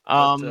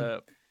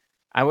 But,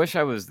 I wish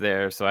I was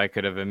there so I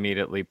could have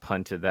immediately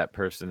punted that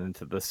person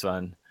into the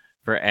sun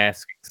for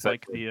asking such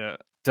like the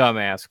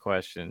dumbass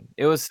question.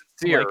 It was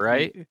sincere, like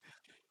right?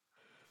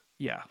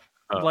 Yeah.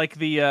 Like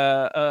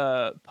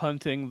the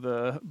punting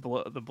the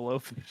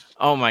blowfish.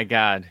 Oh my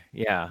god.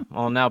 Yeah.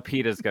 Well, now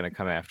PETA's gonna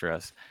come after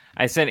us.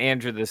 I sent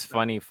Andrew this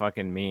funny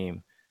fucking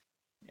meme.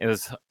 It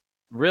was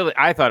really,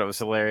 I thought it was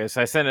hilarious.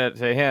 I sent it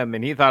to him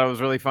and he thought it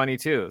was really funny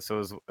too.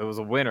 So it was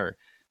a winner.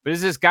 But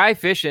it's this guy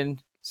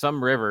fishing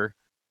some river,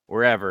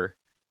 wherever,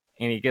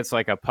 and he gets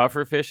like a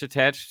puffer fish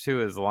attached to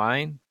his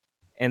line.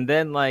 And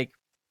then like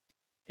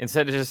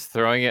instead of just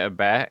throwing it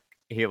back,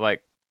 he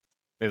like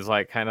is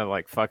like kind of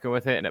like fucking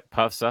with it, and it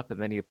puffs up,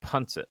 and then he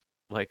punts it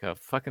like a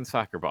fucking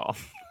soccer ball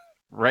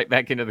right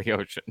back into the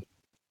ocean.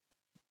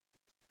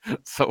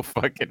 So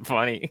fucking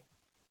funny.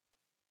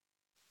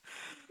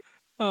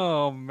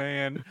 Oh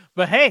man.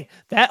 But hey,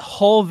 that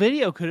whole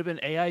video could have been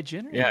AI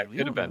generated. Yeah, it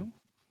could have been.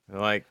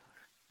 Like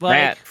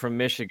Matt from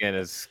Michigan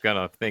is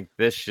gonna think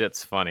this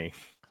shit's funny.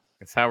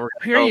 It's how we're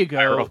gonna here you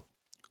go.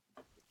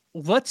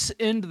 Let's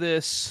end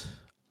this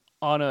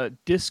on a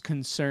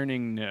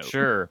disconcerting note.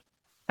 Sure.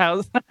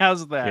 How's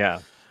that? Yeah.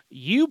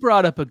 You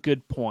brought up a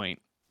good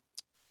point.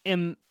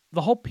 And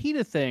the whole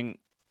PETA thing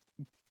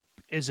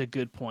is a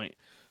good point.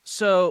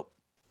 So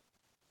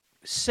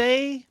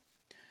say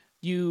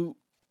you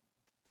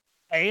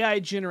AI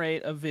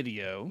generate a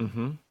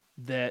video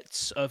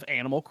that's of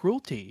animal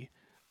cruelty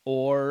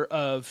or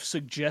of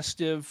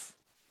suggestive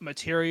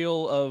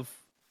material of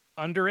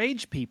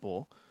underage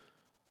people.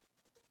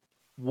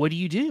 What do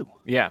you do?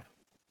 Yeah.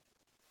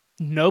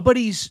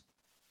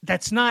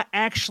 That's not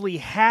actually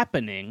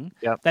happening.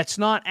 Yep. That's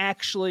not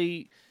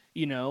actually,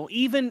 you know,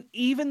 even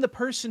the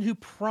person who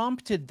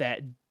prompted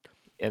that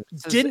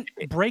didn't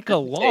break a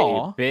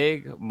law. A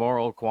big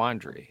moral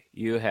quandary.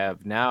 You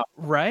have now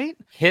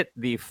hit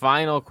the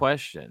final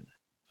question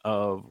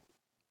of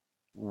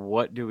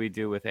what do we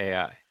do with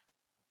AI?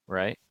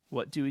 Right?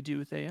 What do we do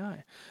with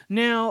AI?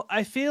 Now,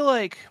 I feel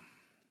like,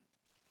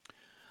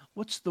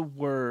 what's the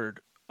word?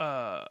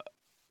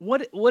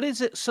 What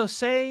is it? So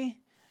say,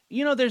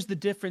 you know, there's the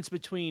difference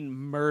between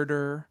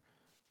murder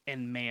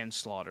and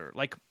manslaughter.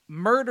 Like,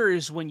 murder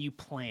is when you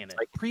plan it,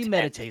 like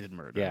premeditated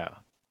murder. Yeah.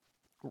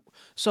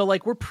 So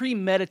like we're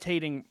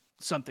premeditating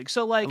something.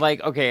 So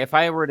like okay, if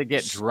I were to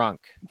get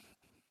drunk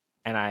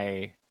and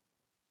I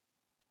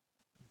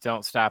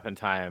don't stop in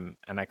time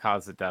and I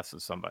cause the death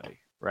of somebody,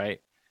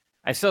 right?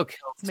 I still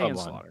killed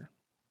someone.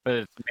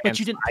 But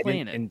you didn't plan I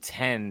didn't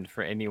intend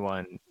for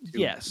anyone to,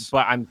 yes.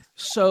 But I'm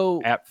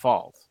so at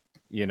fault,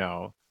 you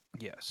know.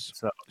 Yes.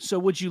 So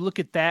would you look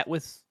at that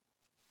with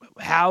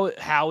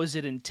how is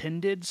it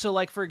intended? So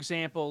like, for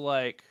example,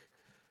 like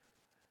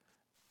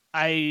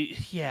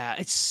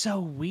it's so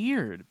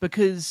weird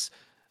because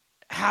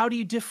how do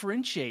you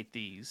differentiate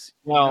these?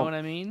 You know what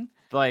I mean?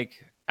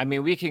 Like, I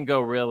mean, we can go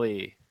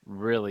really,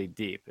 really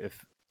deep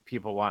if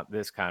people want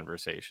this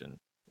conversation,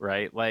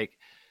 right? Like,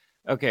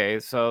 okay,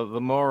 so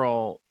the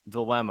moral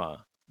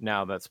dilemma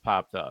now that's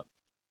popped up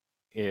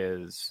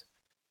is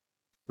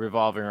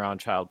revolving around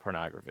child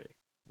pornography,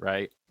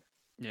 right?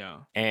 Yeah.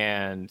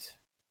 And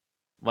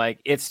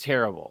like, it's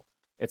terrible.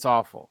 It's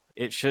awful.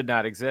 It should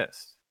not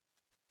exist.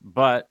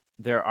 But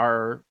there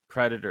are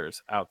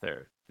predators out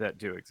there that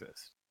do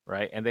exist,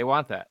 right? And they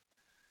want that.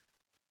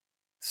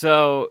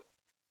 So,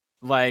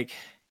 like,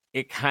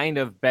 it kind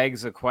of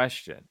begs a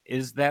question.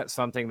 Is that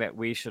something that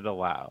we should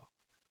allow?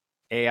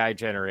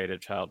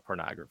 AI-generated child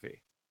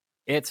pornography.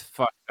 It's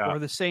fucked up. Or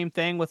the same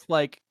thing with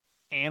like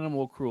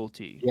animal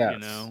cruelty, Yes. you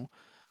know?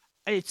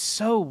 It's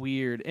so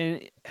weird.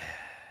 And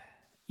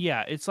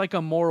yeah, it's like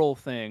a moral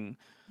thing.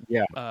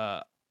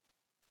 Yeah.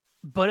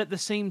 But at the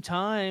same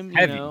time,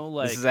 Heavy. you know,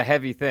 like This is a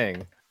heavy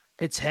thing.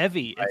 it's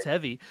heavy. It's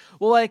heavy.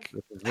 Well, like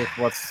This is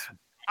what's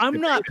I'm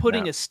not debated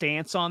putting now. a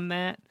stance on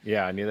that.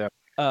 Yeah, neither.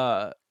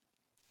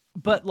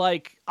 But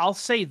like I'll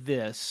say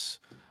this.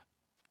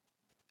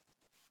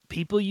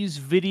 People use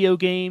video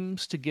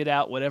games to get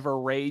out whatever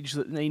rage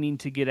that they need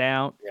to get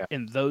out,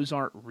 and those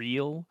aren't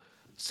real.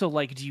 So,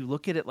 like, do you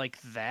look at it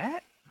like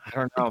that? I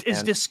don't know. As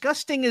Man.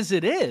 disgusting as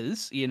it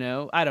is, you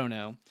know, I don't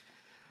know.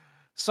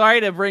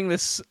 Sorry to bring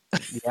this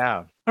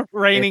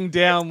raining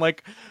down,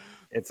 like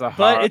it's a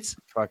but hard it's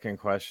fucking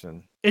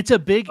question. It's a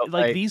big But,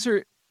 like these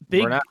are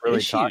big we're not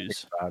really talking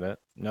issues. about it.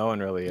 No one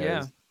really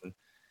Yeah. is.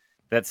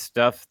 That's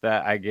stuff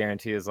that I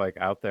guarantee is like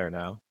out there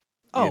now.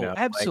 Oh, you know,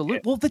 absolutely.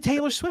 like well, the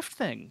Taylor Swift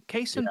thing,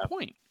 case in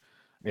point.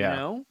 Yeah. You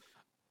know,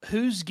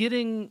 who's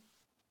getting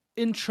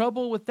in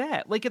trouble with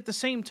that? Like at the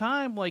same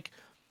time, like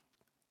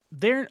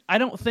I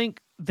don't think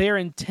they're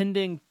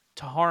intending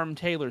to harm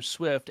Taylor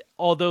Swift,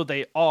 although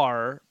they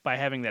are by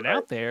having that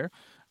out there.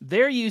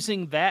 They're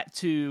using that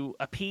to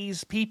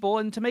appease people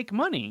and to make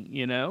money,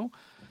 you know?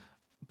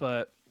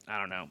 But I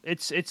don't know.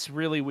 It's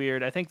really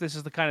weird. I think this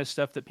is the kind of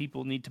stuff that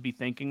people need to be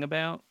thinking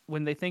about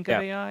when they think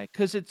of AI,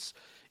 because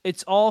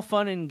it's all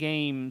fun and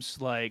games,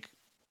 like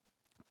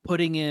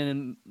putting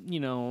in, you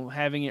know,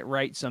 having it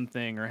write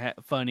something or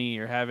funny,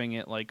 or having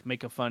it like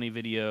make a funny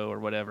video or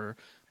whatever.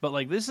 But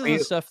like this is the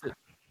stuff that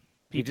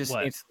he just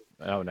needs.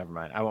 Oh, never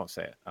mind. I won't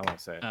say it.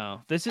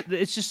 Oh,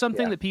 it's just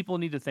something that people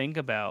need to think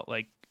about.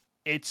 Like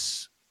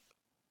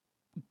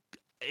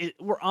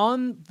we're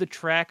on the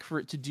track for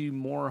it to do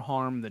more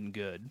harm than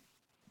good.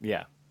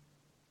 Yeah.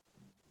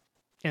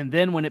 And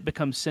then when it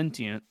becomes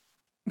sentient,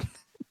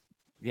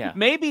 yeah,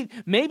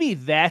 maybe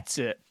that's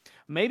it.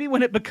 Maybe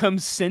when it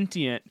becomes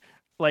sentient,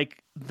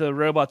 like the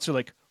robots are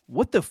like,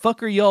 what the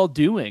fuck are y'all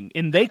doing?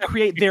 And they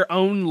create their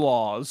own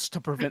laws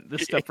to prevent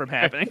this stuff from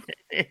happening.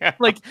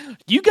 Like,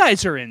 you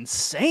guys are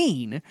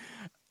insane.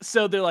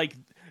 So they're like,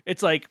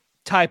 it's like,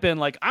 type in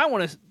like, I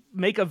want to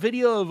make a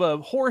video of a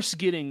horse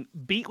getting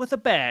beat with a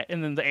bat.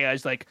 And then the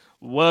AI's like,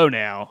 whoa,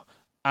 now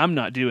I'm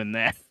not doing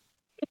that.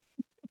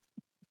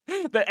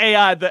 The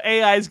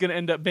AI is going to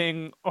end up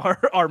being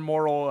our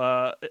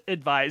moral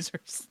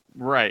advisors.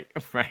 Right.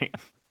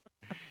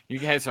 You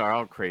guys are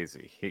all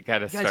crazy. You got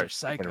to start.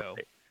 Psycho.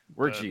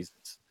 We're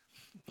Jesus.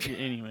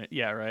 Anyway,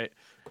 yeah, right.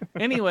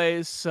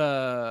 Anyways,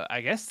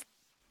 I guess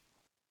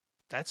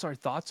that's our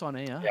thoughts on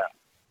AI. Yeah.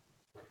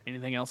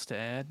 Anything else to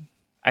add?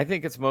 I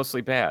think it's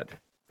mostly bad.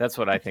 That's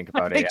what I think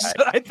about AI.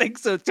 I think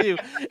so too.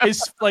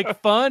 It's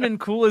like fun and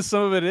cool as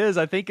some of it is.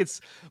 I think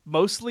it's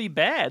mostly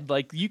bad.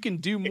 Like you can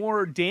do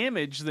more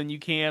damage than you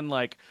can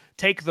like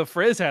take the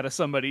frizz out of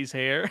somebody's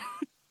hair.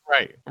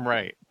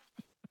 Right.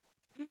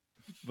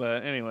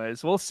 But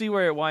anyways, we'll see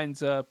where it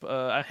winds up.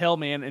 Hell,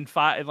 man, in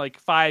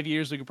 5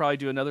 years we could probably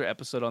do another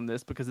episode on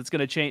this because it's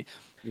gonna change.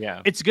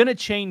 Yeah, it's gonna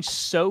change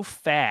so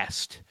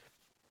fast,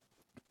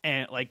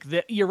 and like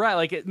you're right.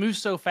 Like it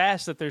moves so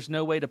fast that there's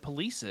no way to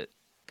police it.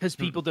 Because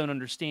people don't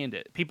understand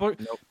it. People,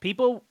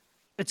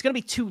 it's going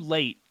to be too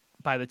late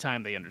by the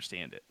time they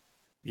understand it.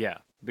 Yeah,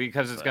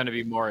 because it's going to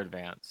be more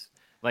advanced.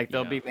 Like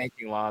they'll be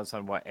making laws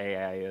on what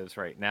AI is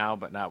right now,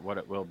 but not what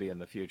it will be in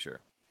the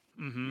future.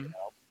 Mm-hmm. You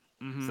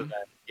know? So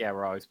that,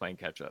 we're always playing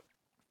catch up.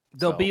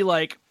 They'll be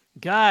like,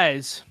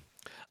 guys,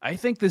 I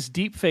think this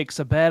deep fake's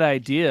a bad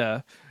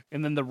idea.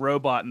 And then the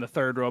robot in the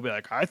third row will be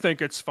like, I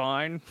think it's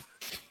fine.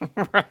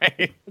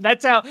 Right.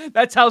 That's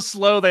how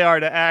slow they are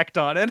to act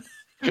on it.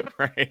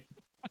 Right.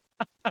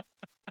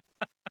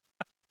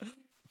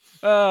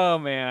 Oh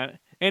man.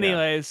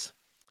 Anyways,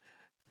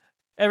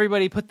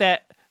 everybody put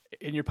that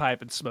in your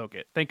pipe and smoke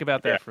it. Think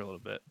about that for a little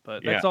bit.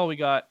 But that's all we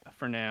got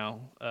for now.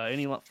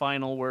 Any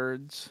final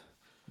words?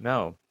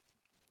 No.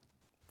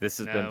 This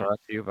has been brought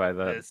to you by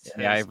the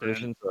AI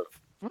versions of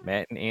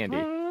Matt and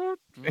Andy.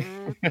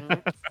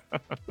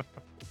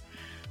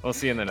 We'll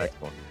see you in the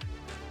next one.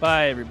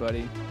 Bye,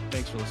 everybody.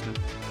 Thanks for listening.